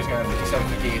gym leader's gonna have 57,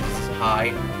 58. This is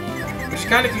high. Which is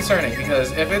kind of concerning,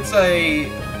 because if it's a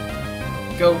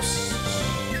ghost...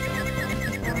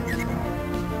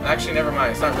 Actually, never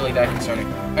mind. It's not really that concerning.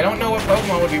 I don't know what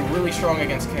Pokemon would be really strong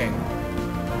against King.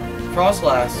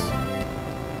 Frostlass,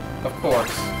 of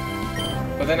course.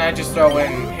 But then I just throw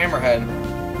in Hammerhead.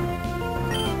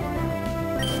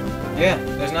 Yeah,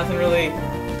 there's nothing really...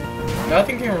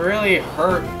 Nothing can really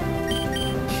hurt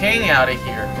King out of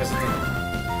here, because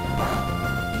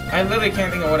I literally can't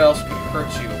think of what else could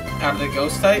hurt you. Out of the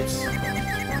ghost types?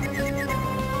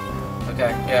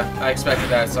 Okay, yeah, I expected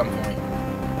that at some point.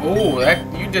 Ooh,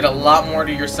 you did a lot more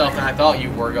to yourself than I thought you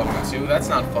were going to. That's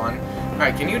not fun.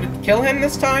 Alright, can you kill him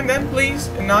this time then, please?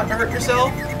 And not hurt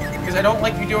yourself? Because I don't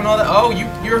like you doing all that. Oh,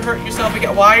 you're hurting yourself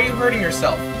again. Why are you hurting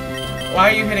yourself? Why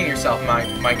are you hitting yourself,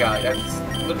 my guy? That's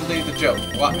literally the joke.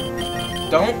 What?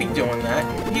 Don't be doing that.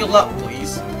 Heal up,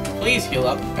 please. Please heal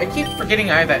up. I keep forgetting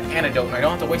I have that antidote and I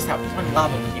don't have to waste out one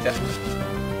lava key.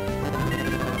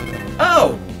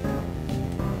 Oh!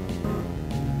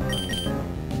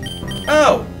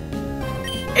 Oh!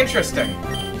 Interesting.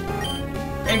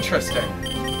 Interesting.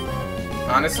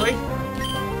 Honestly?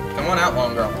 Come on out,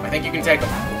 Long Girl. I think you can take him.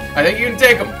 I think you can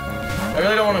take him! I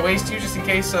really don't want to waste you just in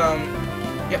case,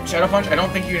 Yep, Shadow Punch. I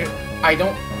don't think you...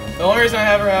 The only reason I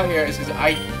have her out here is because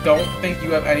I don't think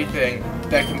you have anything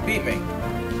that can beat me.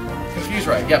 Confuse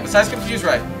Ray. Yeah, besides Confuse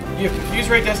Ray. You have Confuse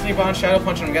Ray, Destiny Bond, Shadow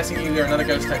Punch, and I'm guessing you're another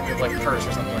ghost type with like Curse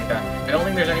or something like that. I don't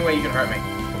think there's any way you can hurt me.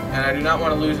 And I do not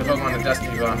want to lose a Pokemon to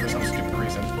Destiny Bond for some stupid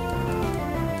reason.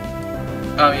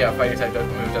 Oh yeah, Fighting type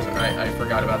move doesn't... I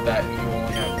forgot about that. You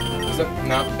only have... Is it?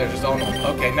 No, they're just all normal.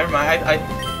 Okay, never mind. I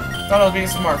thought I was being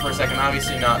smart for a second.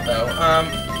 Obviously not, though.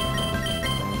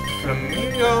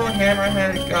 Flamingo,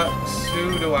 Hammerhead, Guts.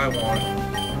 Who do I want?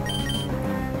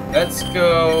 Let's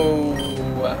go...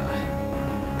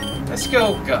 Let's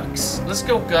go Gux. Let's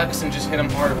go Gux and just hit him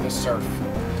hard with a Surf.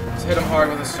 Just hit him hard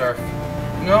with a Surf.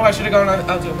 No, I should have gone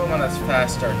out to a Pokemon that's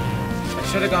faster. I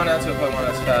should have gone out to a Pokemon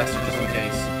that's faster, just in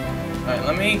case. Alright,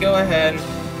 let me go ahead.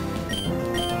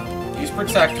 Use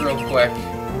Protect real quick.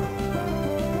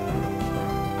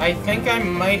 I think I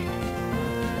might...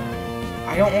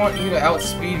 I don't want you to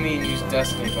outspeed me and use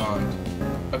Destiny Bond.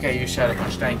 Okay, use Shadow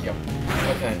Punch, thank you.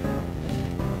 Okay.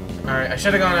 Alright, I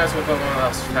should have gone out to a Pokemon that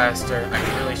was faster.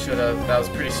 I really should have. That was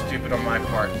pretty stupid on my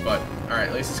part, but... Alright,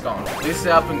 at least it's gone. At least it's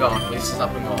up and gone. At least it's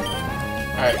up and gone.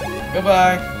 Alright,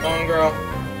 goodbye, Bone Girl.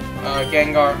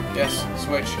 Gengar, yes,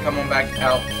 switch. Come on back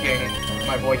out, King.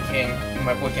 My boy King.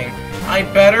 My boy King. I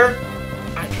better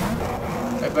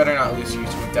not lose you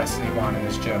to a Destiny Bond in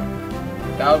this gym.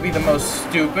 That would be the most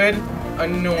stupid,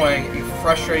 annoying, and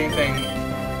frustrating thing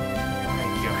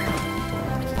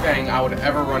I would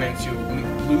ever run into.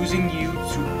 Losing you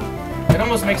to... It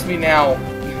almost makes me now...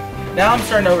 Now I'm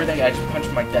starting to overthink. I just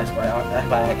punched my desk by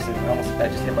accident. I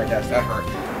just hit my desk. That hurt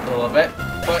a little bit.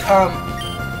 But,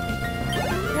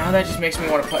 now that just makes me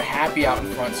want to put Happy out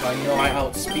in front so I know I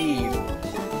outspeed.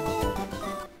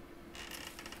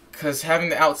 Because having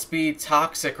the outspeed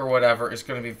Toxic or whatever is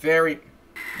going to be very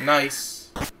nice.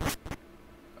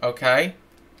 Okay.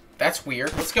 That's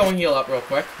weird. Let's go and heal up real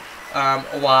quick.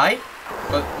 Why?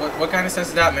 What kind of sense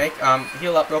does that make?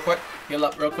 Heal up real quick. Heal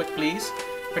up real quick, please.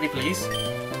 Pretty please.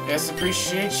 Yes,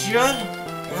 appreciate ya.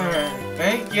 Alright,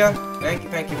 thank you. Thank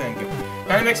you.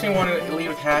 Kind of makes me want to leave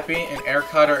with Happy and Air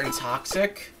Cutter and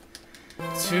Toxic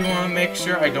to make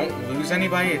sure I don't lose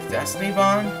anybody at Destiny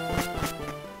Bond.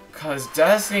 Because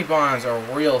Destiny Bonds are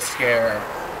real scare.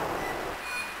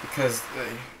 Because,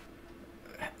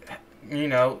 you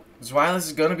know, Zweilous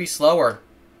is going to be slower.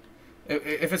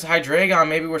 If it's Hydreigon,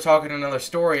 maybe we're talking another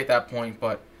story at that point,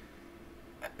 but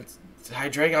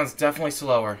Hydreigon's definitely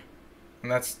slower.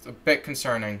 And that's a bit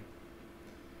concerning.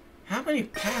 How many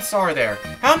paths are there?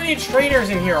 How many trainers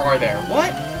in here are there?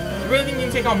 What? You really think you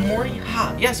can take on Morty?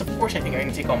 Ha! Yes, of course I think I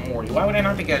can take on Morty. Why would I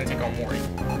not think I can take on Morty?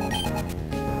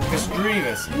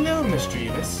 Misdreavus. Hello,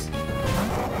 Misdreavus.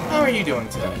 How are you doing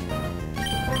today?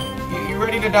 You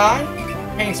ready to die?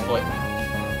 Pain Split.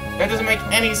 That doesn't make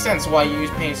any sense why you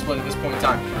use Pain Split at this point in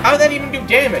time. How did that even do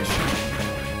damage?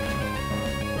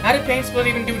 How did Pain Split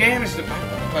even do damage?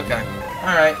 Okay.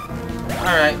 Alright.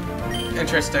 Alright.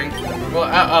 Interesting. Well,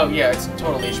 oh yeah, it's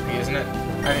total HP, isn't it?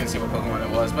 I didn't see what Pokemon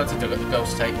it was, but it's a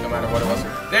ghost type, no matter what it was.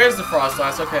 There's the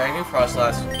Frostlass. Okay, I knew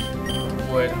Frostlass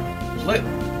would...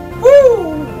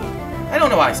 Woo! I don't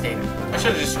know why I stayed in. I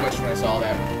should have just switched when I saw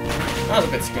that. That was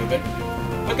a bit stupid.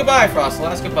 But goodbye,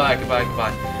 Frostlass. Goodbye.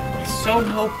 I so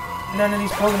hope none of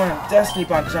these Pokemon have Destiny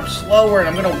Bond, because I'm slower and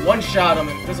I'm going to one-shot them,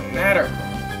 and it doesn't matter.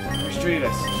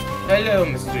 Misdreavus. Hello,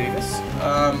 Misdreavus.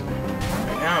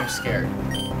 Now I'm scared.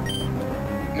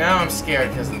 Now I'm scared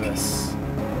because of this.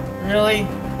 Really?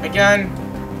 Again?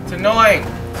 It's annoying.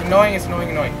 It's annoying.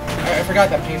 I forgot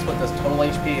that Pain Split does total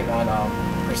HP and not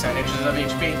percentages of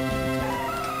HP.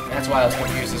 That's why I was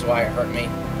confused as why it hurt me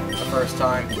the first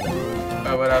time.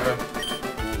 Oh, whatever.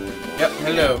 Yep,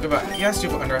 hello, goodbye. Yes, you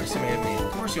underestimated me.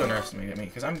 Of course you underestimated me,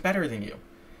 because I'm better than you.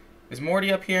 Is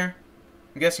Morty up here?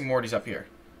 I'm guessing Morty's up here.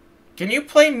 Can you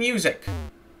play music?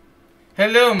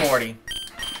 Hello, Morty.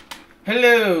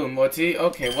 Hello, Morty.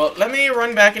 Okay, well, let me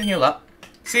run back and heal up.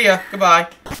 See ya. Goodbye.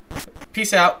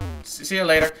 Peace out. See you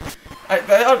later. I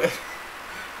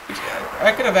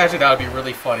can imagine that would be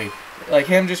really funny. Like,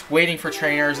 him just waiting for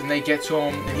trainers, and they get to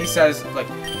him, and he says, like,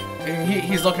 and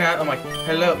he's looking at them like,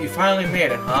 hello, you finally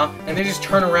made it, huh? And they just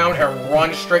turn around and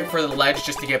run straight for the ledge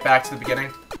just to get back to the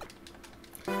beginning.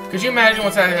 Could you imagine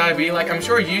what's that gotta be like? I'm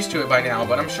sure he's used to it by now,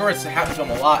 but I'm sure it's happened to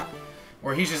him a lot.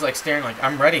 Where he's just like staring like,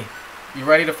 I'm ready. You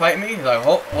ready to fight me? He's like,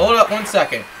 hold up 1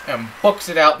 second. And books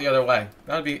it out the other way.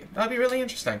 That'd be really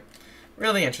interesting.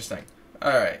 Really interesting.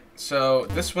 Alright, so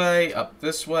this way, up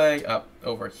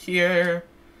over here.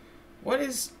 What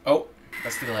is... Oh,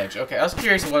 that's the ledge. Okay, I was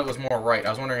curious what was more right. I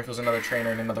was wondering if it was another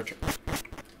trainer and another...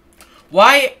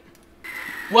 Why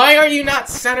are you not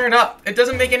centered up? It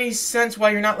doesn't make any sense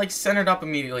why you're not, like, centered up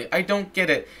immediately. I don't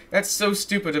get it. That's so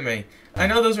stupid to me. I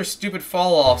know those are stupid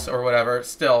fall-offs or whatever,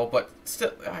 still, but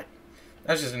still...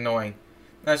 that's just annoying.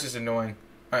 That's just annoying.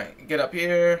 Alright, get up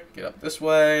here. Get up this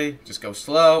way. Just go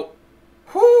slow.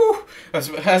 Whoo! As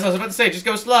I was about to say, just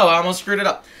go slow. I almost screwed it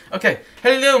up. Okay.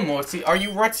 Hello, Morty. Are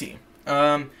you ready?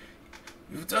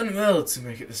 You've done well to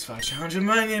make it this far, Challenger.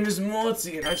 My name is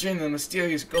Morty, and I train the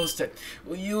mysterious ghost type.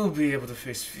 Will you be able to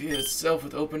face fear itself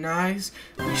with open eyes?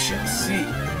 We shall see.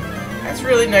 That's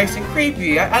really nice and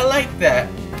creepy. I like that.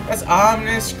 That's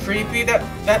ominous, creepy.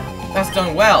 That's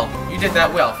done well. You did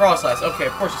that well. Frostlass. Okay,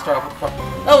 of course you start off with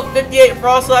Frostlass. Oh, 58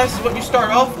 Frostlass is what you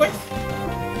start off with?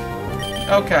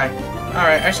 Okay.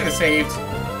 Alright, I should have saved.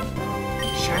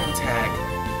 Shadow Tag.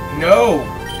 No!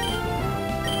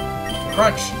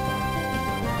 Crunch.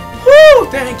 Woo!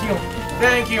 Thank you!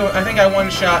 Thank you! I think I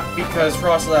one-shot because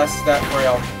Frost lasts that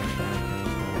frail.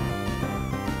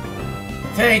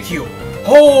 Thank you!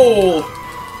 Oh!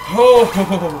 Oh!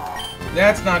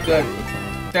 That's not good.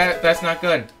 That's not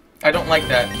good. I don't like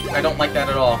that. I don't like that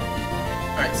at all.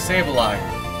 Alright, Sableye.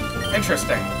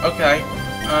 Interesting. Okay.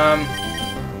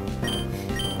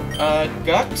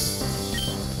 Guts?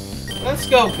 Let's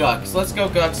go Guts. Let's go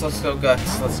Guts. Let's go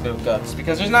Guts. Let's go Guts.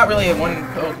 Because there's not really one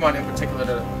Pokemon in particular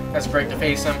that's great to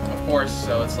face him, of course,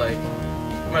 so it's like...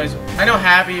 I know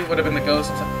Happy would have been the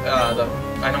Ghost, I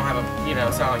don't have a... You know,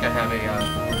 it's not like I have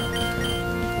a,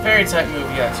 Fairy type move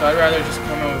yet, so I'd rather just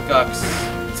come in with Guts.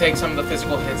 Take some of the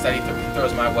physical hits that he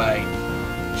throws my way.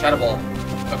 Shadow Ball.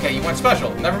 Okay, you went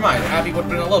special. Never mind. Happy would have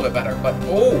been a little bit better, but...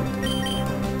 Oh!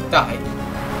 Die.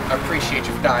 I appreciate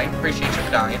you for dying. Appreciate you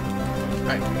for dying.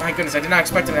 Alright, my goodness, I did not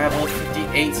expect him to have level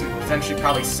 58 and potentially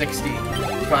probably 60.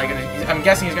 Probably gonna... I'm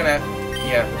guessing he's gonna...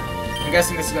 Yeah. I'm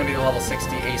guessing this is gonna be the level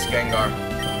 60 Ace Gengar.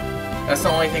 That's the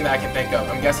only thing that I can think of.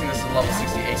 I'm guessing this is level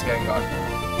 60 Ace Gengar.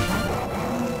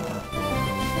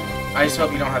 I just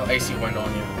hope you don't have Icy Wind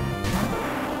on you.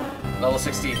 Level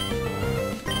 60.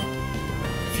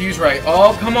 Fuse right.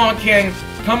 Oh, come on, King.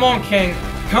 Come on, King.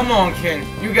 Come on, King.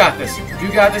 You got this.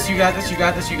 You got this. You got this. You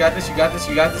got this. You got this. You got this.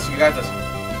 You got this. You got this.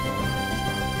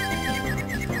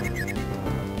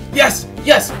 Yes!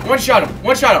 Yes! One shot him.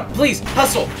 One shot him. Please.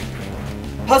 Hustle.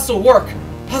 Hustle. Work.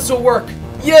 Hustle. Work.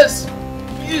 Yes!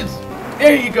 Yes!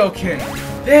 There you go, King.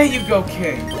 There you go,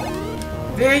 King.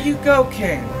 There you go,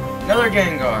 King. Another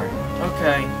Gengar.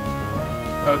 Okay.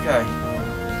 Okay.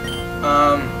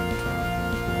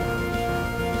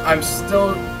 I'm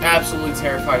still absolutely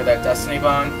terrified of that Destiny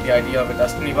Bond, the idea of a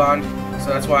Destiny Bond, so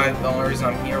that's why the only reason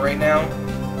I'm here right now.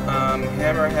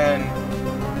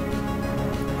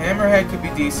 Hammerhead could be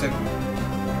decent,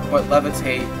 but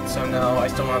Levitate, so no, I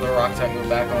still don't have the Rock type move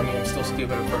back on you, I'm still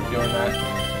stupid for doing that.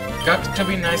 Guts could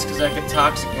be nice because I could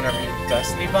Toxic whenever you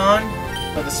Destiny Bond,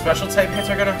 but the special type hits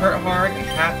are gonna hurt hard, and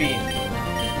Happy.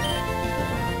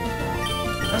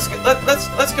 Let's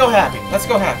go Happy. Let's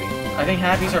go Happy. I think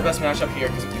Happy's our best matchup here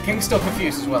because the King's still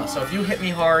confused as well. So if you hit me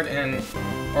hard and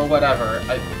or whatever,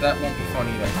 that won't be fun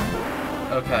either.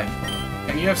 Okay.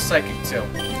 And you have Psychic too.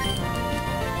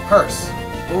 Curse.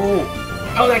 Ooh.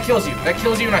 Oh, that kills you. That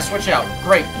kills you and I switch out.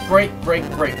 Great, great, great,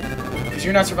 great. Because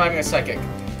you're not surviving a Psychic.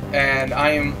 And I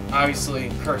am, obviously,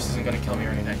 Curse isn't going to kill me or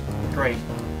anything. Great.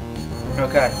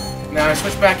 Okay. Now I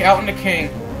switch back out into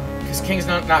King. Because King's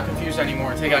not confused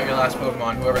anymore, and take out your last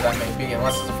Pokemon, whoever that may be,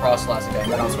 unless it's a Frostlass again.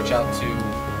 Then I'll switch out to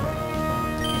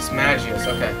this Magius.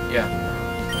 Okay, yeah.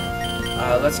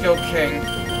 Let's go King.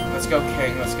 Let's go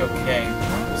King. Let's go King.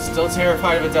 Still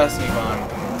terrified of a Destiny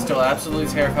Bond. Still absolutely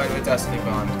terrified of a Destiny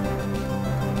Bond.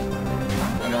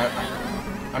 And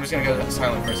I'm just gonna go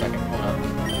silent for a second. Hold up.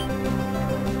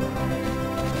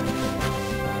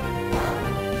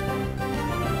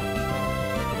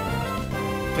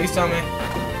 Please tell me.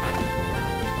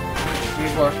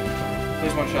 Please work.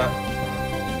 Please one shot.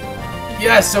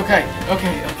 Yes, okay.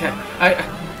 Okay, okay.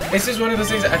 This is one of those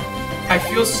things I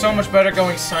feel so much better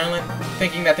going silent,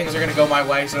 thinking that things are gonna go my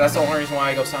way, so that's the only reason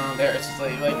why I go silent there. It's just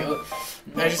like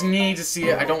I just need to see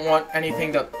it. I don't want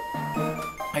anything to...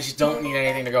 I just don't need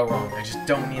anything to go wrong. I just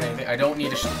don't need anything. I don't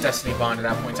need a Destiny Bond at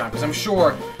that point in time, because I'm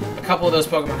sure a couple of those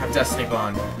Pokemon have Destiny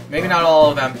Bond. Maybe not all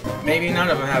of them. Maybe none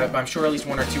of them have it, but I'm sure at least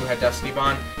one or two had Destiny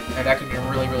Bond, and that could be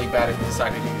really, really bad if you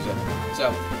decided to use it.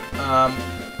 So,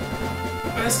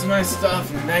 this is my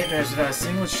stuff, Nightmares without a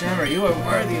single tremor. You are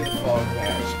worthy of the Fog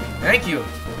Badge. Thank you.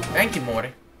 Thank you,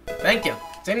 Morty. Thank you.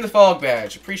 Same the Fog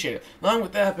Badge. Appreciate it. Along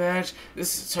with that badge,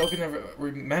 this is a token of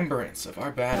remembrance of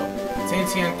our battle.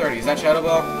 It's TN30. Is that Shadow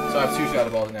Ball? So I have 2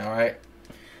 Shadow Balls now, right?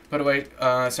 Put away.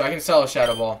 So I can sell a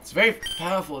Shadow Ball. It's a very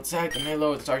powerful attack that may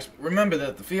lower the target's... Remember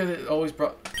that the field is always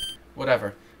brought...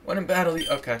 Whatever. When in battle...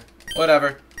 Okay.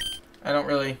 Whatever. I don't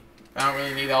really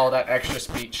need all that extra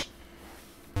speech.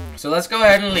 So let's go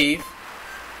ahead and leave.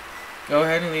 Go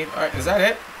ahead and leave. Alright, is that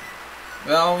it? Is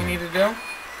that all we need to do?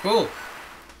 Cool.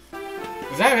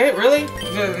 Is that it? Really?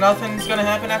 Nothing's gonna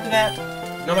happen after that?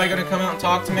 Nobody gonna come out and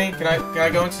talk to me? Can I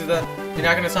go into the... You're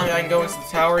not gonna tell me I can go into the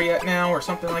tower yet now, or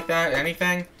something like that?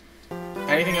 Anything?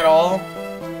 Anything at all?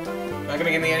 Not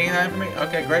gonna give me any of that information?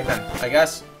 Okay, great then, I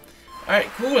guess. Alright,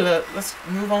 cool. Let's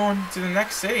move on to the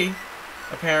next city,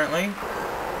 apparently.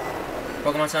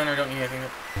 Pokemon Center, I don't need anything.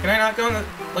 Can I not go in the,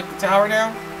 like, the tower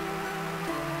now?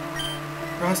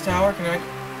 Cross tower, can I...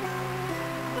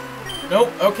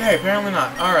 Nope, okay, apparently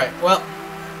not. Alright, well,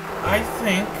 I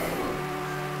think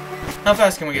How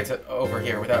fast can we get to over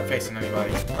here without facing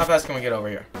anybody? How fast can we get over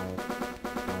here?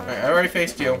 Alright, I already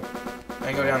faced you. I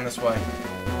can go down this way.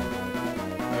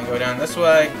 I can go down this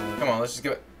way. Come on, let's just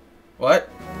give it... What?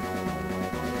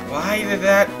 Why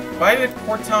did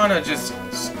Cortana just...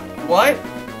 What?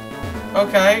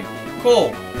 Okay,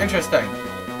 cool. Interesting.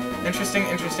 Interesting.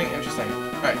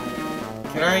 Alright.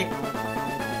 Can I...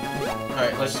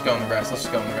 Alright, let's just go in the grass. Let's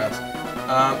go in the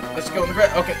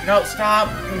grass. Okay, no, stop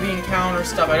the encounter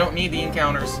stuff. I don't need the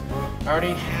encounters. I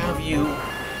already have you.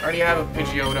 I already have a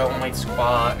Pidgeotto on my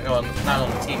squad. No, I'm not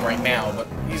on the team right now, but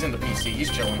he's in the PC. He's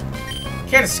chilling.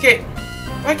 Can't escape.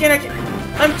 Why can't I get...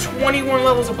 I'm 21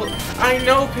 levels above... I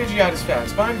know Pidgeot is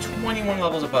fast, but I'm 21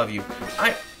 levels above you.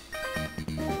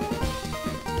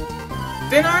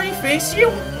 Didn't I already face you?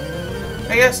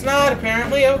 I guess not,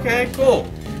 apparently. Okay,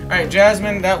 cool. Alright,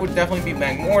 Jasmine, that would definitely be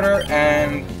Magmortar,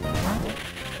 and...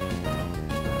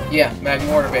 Yeah,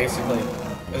 Magmortar, basically.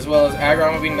 As well as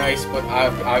Aggron would be nice, but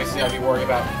obviously I'd be worried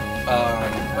about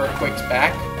Earthquake's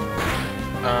back.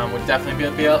 Would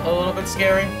definitely be a little bit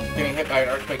scary, getting hit by an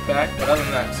Earthquake back. But other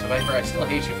than that, so Viper, I still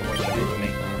hate you for what you did to me.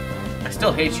 I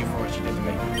still hate you for what you did to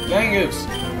me. Zangoose.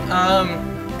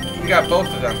 You got both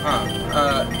of them, huh?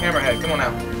 Hammerhead, come on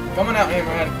out. Come on out,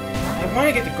 Hammerhead. I want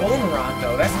to get the Goldenrod,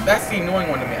 though. That's the annoying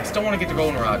one to me. I still want to get the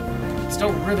Goldenrod. I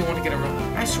still really want to get a...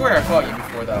 I swear I fought you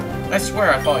before, though. I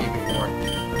swear I fought you before.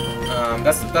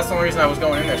 That's the only reason I was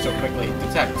going in there so quickly.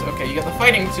 Detect. Okay, you got the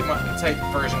fighting type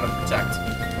version of Protect.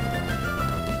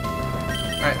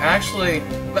 Alright, actually,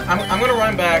 I'm going to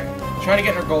run back, try to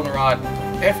get her Goldenrod.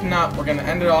 If not, we're going to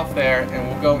end it off there, and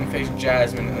we'll go and face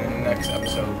Jasmine in the next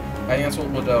episode. I think that's what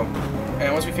we'll do.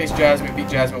 And once we face Jasmine, beat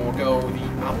Jasmine, we'll go the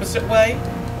opposite way.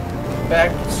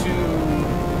 Back to...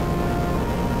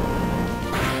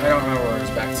 I don't remember where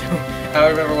it's back to. I don't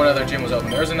remember what other gym was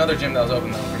open. There was another gym that was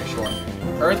open, though, I'm pretty sure.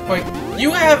 Earthquake.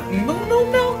 You have Moo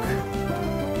Milk?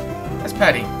 That's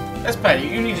petty. That's petty.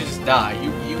 You need to just die.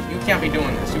 You can't be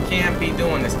doing this. You can't be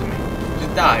doing this to me.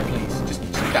 Just die, please. Just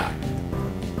die.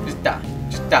 Just die.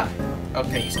 Just die.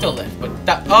 Okay, you still live, but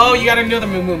die. Oh, you got another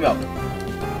Moo Milk.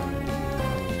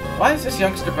 Why is this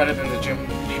youngster better than the gym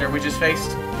leader we just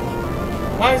faced?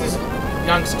 Why is this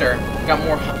youngster got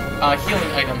more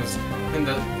healing items than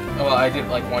the... Well, I did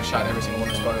like one-shot every single one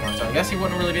of his Pokemon, so I guess he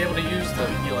wouldn't really be able to use the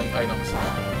healing items.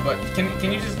 But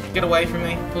can you just get away from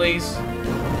me, please?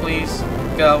 Please,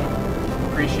 go.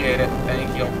 Appreciate it.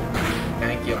 Thank you.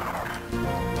 Thank you.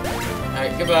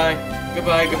 Alright, goodbye.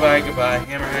 Goodbye.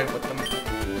 Hammerhead with the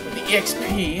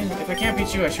EXP. If I can't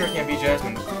beat you, I sure can't beat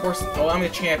Jasmine. Of course, well, I'm the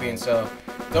champion, so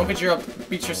don't beat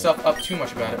yourself up too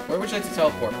much about it. Where would you like to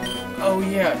teleport? Oh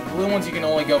yeah, blue ones you can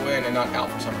only go in and not out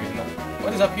for some reason.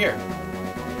 What is up here?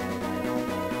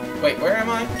 Wait, where am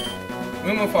I?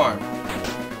 Moo Farm.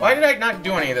 Why did I not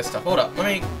do any of this stuff? Hold up, let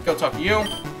me go talk to you.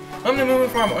 I'm the Moo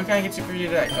Farm. What can I get you for you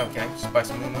today? Okay, just buy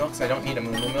some Moo Milk, because I don't need a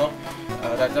Moo Milk.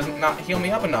 That doesn't not heal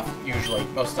me up enough, usually,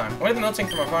 most of the time. One of the melting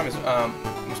from our farm is,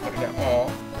 let's put it down.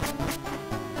 Aww.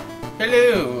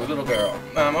 Hello, little girl.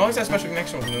 I always had a special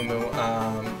connection with Moo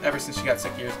ever since she got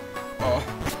 6 years. Oh,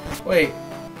 wait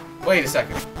a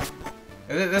second.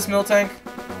 Is it this Miltank?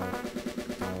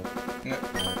 No.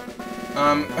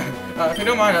 If you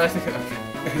don't mind, I think. Okay.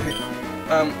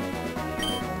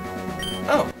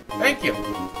 Oh, thank you.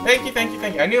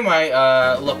 Thank you. I knew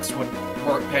my looks would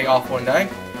pay off one day.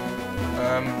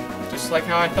 Just like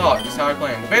how I thought, just how I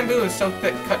planned. The bamboo is so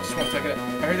thick, cut just won't take it.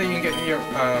 I heard that you can get your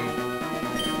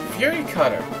Fury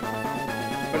Cutter,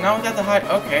 but not without the hide.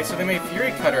 Okay, so they made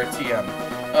Fury Cutter a TM.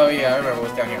 Oh yeah, I remember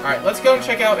what's down here. All right, let's go and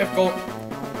check out if Gold.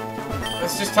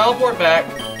 Let's just teleport back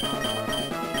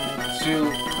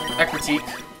to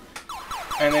Ekritique,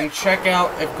 and then check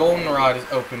out if Goldenrod is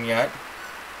open yet.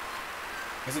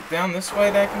 Is it down this way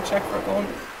that I can check for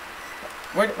Golden?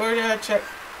 Where did I check?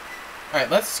 All right,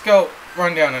 let's go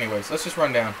run down anyways. Let's just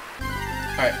run down.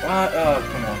 All right. Oh,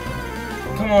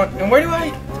 come on. And where do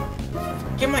I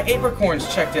get my apricorns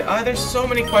checked? There's so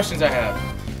many questions I have.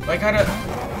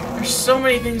 There's so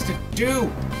many things to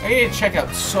do. I need to check out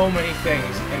so many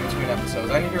things in between episodes.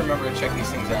 I need to remember to check these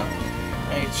things out.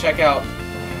 I need to check out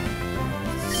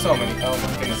so many. Oh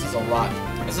my goodness, this is a lot.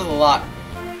 This is a lot.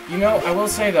 You know, I will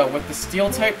say though, with the steel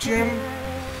type gym,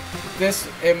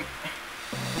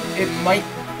 it might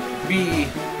be.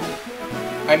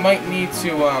 I might need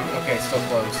to. Okay, it's still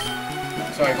closed.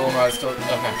 Sorry, Goldenrod is still.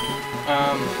 Okay.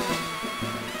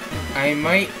 I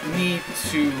might need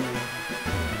to.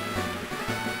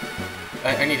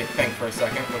 I need to think for a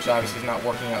second, which obviously is not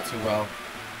working out too well.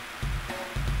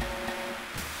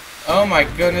 Oh my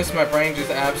goodness, my brain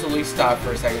just absolutely stopped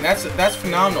for a second. That's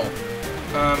phenomenal.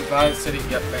 Glazed City,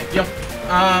 yep, thank you.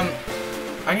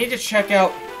 I need to check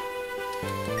out...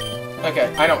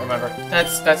 Okay, I don't remember.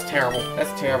 That's terrible.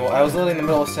 That's terrible. I was literally in the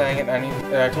middle of saying it,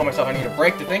 and I told myself I need a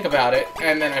break to think about it,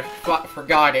 and then I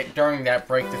forgot it during that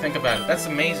break to think about it. That's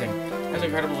amazing. That's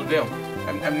incredible to do.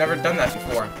 I've never done that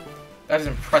before. That is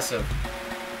impressive.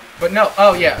 But no,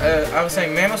 oh yeah, I was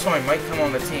saying Mamoswine might come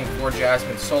on the team for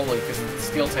Jasmine solely because of the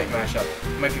Steel type matchup.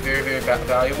 It might be very, very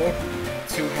valuable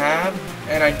to have.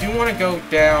 And I do want to go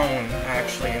down,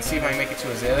 actually, and see if I can make it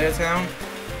to Azalea Town.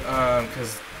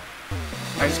 Because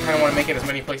I just kind of want to make it as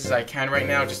many places as I can right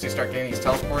now just to start getting these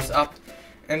teleports up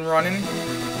and running.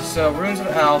 So, Runes of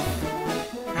Elf.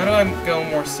 How do I go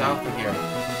more south of here?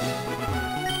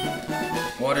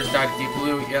 Water's dyed deep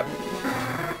blue, yep.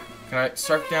 Can I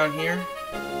surf down here?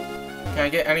 Can I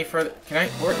get any further? Can I?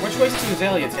 Which way's to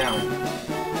Azalea Town?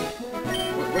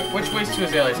 Which way's to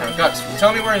Azalea Town? Guts,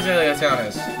 tell me where Azalea Town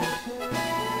is.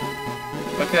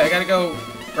 Okay, I gotta go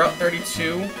Route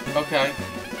 32. Okay.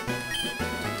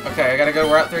 Okay, I gotta go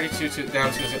Route 32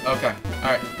 down to Azalea. Okay,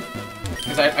 alright.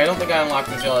 Because I don't think I unlocked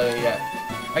Azalea yet.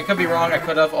 I could be wrong, I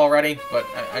could have already, but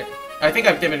I think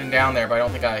I've dimmed it down there, but I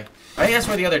don't think I think that's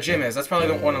where the other gym is. That's probably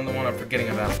the one I'm forgetting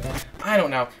about. I don't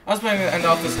know. I was planning to end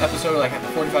off this episode like at the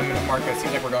 45-minute mark, but it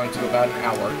seems like we're going to about an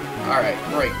hour. Alright,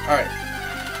 great. Alright.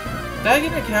 Did I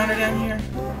get an encounter down here?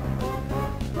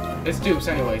 It's dupes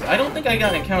anyways. I don't think I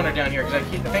got an encounter down here because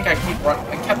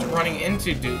I kept running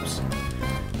into dupes.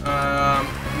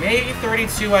 Maybe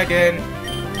 32 I did.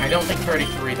 I don't think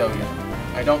 33 though yet.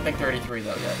 I don't think 33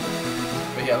 though yet.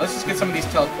 But yeah, let's just get some of these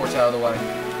teleports out of the way.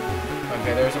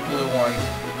 Okay, there's a blue one.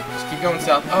 Just keep going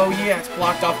south. Oh yeah, it's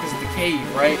blocked off because of the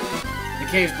cave, right? The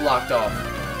cave's blocked off.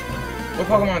 What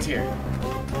Pokemon's here?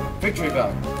 Victory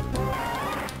Bell.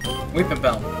 Weeping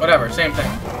Bell. Whatever, same thing.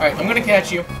 Alright, I'm gonna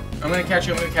catch you. I'm gonna catch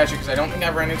you because I don't think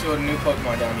I've ran into a new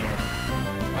Pokemon down here.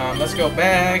 Let's go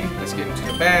bag. Let's get into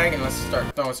the bag and let's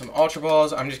start throwing some Ultra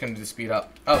Balls. I'm just gonna do speed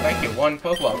up. Oh, thank you. One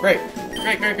Pokeball. Great.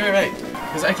 Great.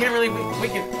 Because I can't really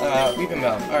Weeping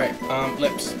Bell. Alright,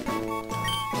 Lips.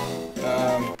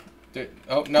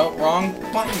 Oh, no, wrong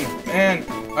button. Man.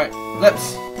 Alright,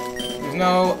 Lips. There's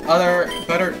no other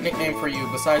better nickname for you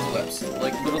besides Lips.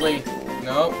 Like, literally,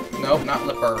 no, not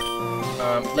Lipper.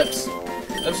 Lips.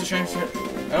 Lips is strange.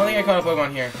 I don't think I caught a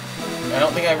Pokemon here. I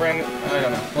don't think I ran... I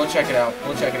don't know. We'll check it out.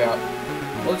 We'll check it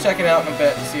out in a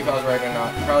bit to see if I was right or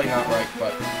not. Probably not right,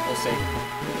 but we'll see.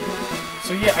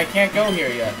 So yeah, I can't go here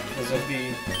yet because of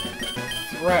the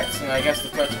threats, and I guess the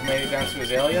threats have made it down to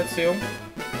Azalea too.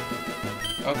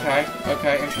 Okay,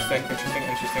 interesting.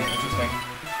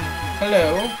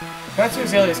 Hello? That's to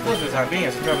Azalea's close for the time being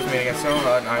as the threat was made against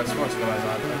Sonora, and I was forced to go on.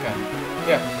 Okay.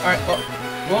 Yeah, alright, well,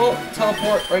 we'll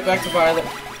teleport right back to Violet.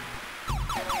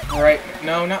 Alright,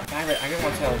 no, not Violet. I didn't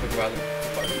want to teleport to Violet.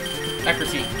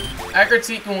 Acrotique.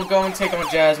 Acrotique, and we'll go and take on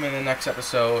Jasmine in the next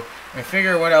episode and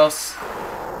figure what else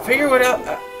we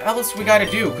gotta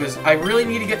do, because I really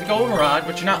need to get the Goldenrod,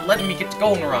 but you're not letting me get the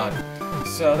Goldenrod.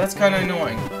 So that's kind of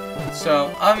annoying.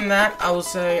 So, other than that, I will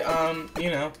say, you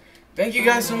know, thank you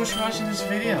guys so much for watching this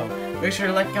video. Make sure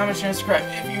to like, comment, share, and subscribe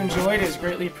if you enjoyed it. It's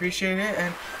greatly appreciated,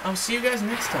 and I'll see you guys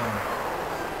next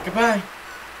time. Goodbye.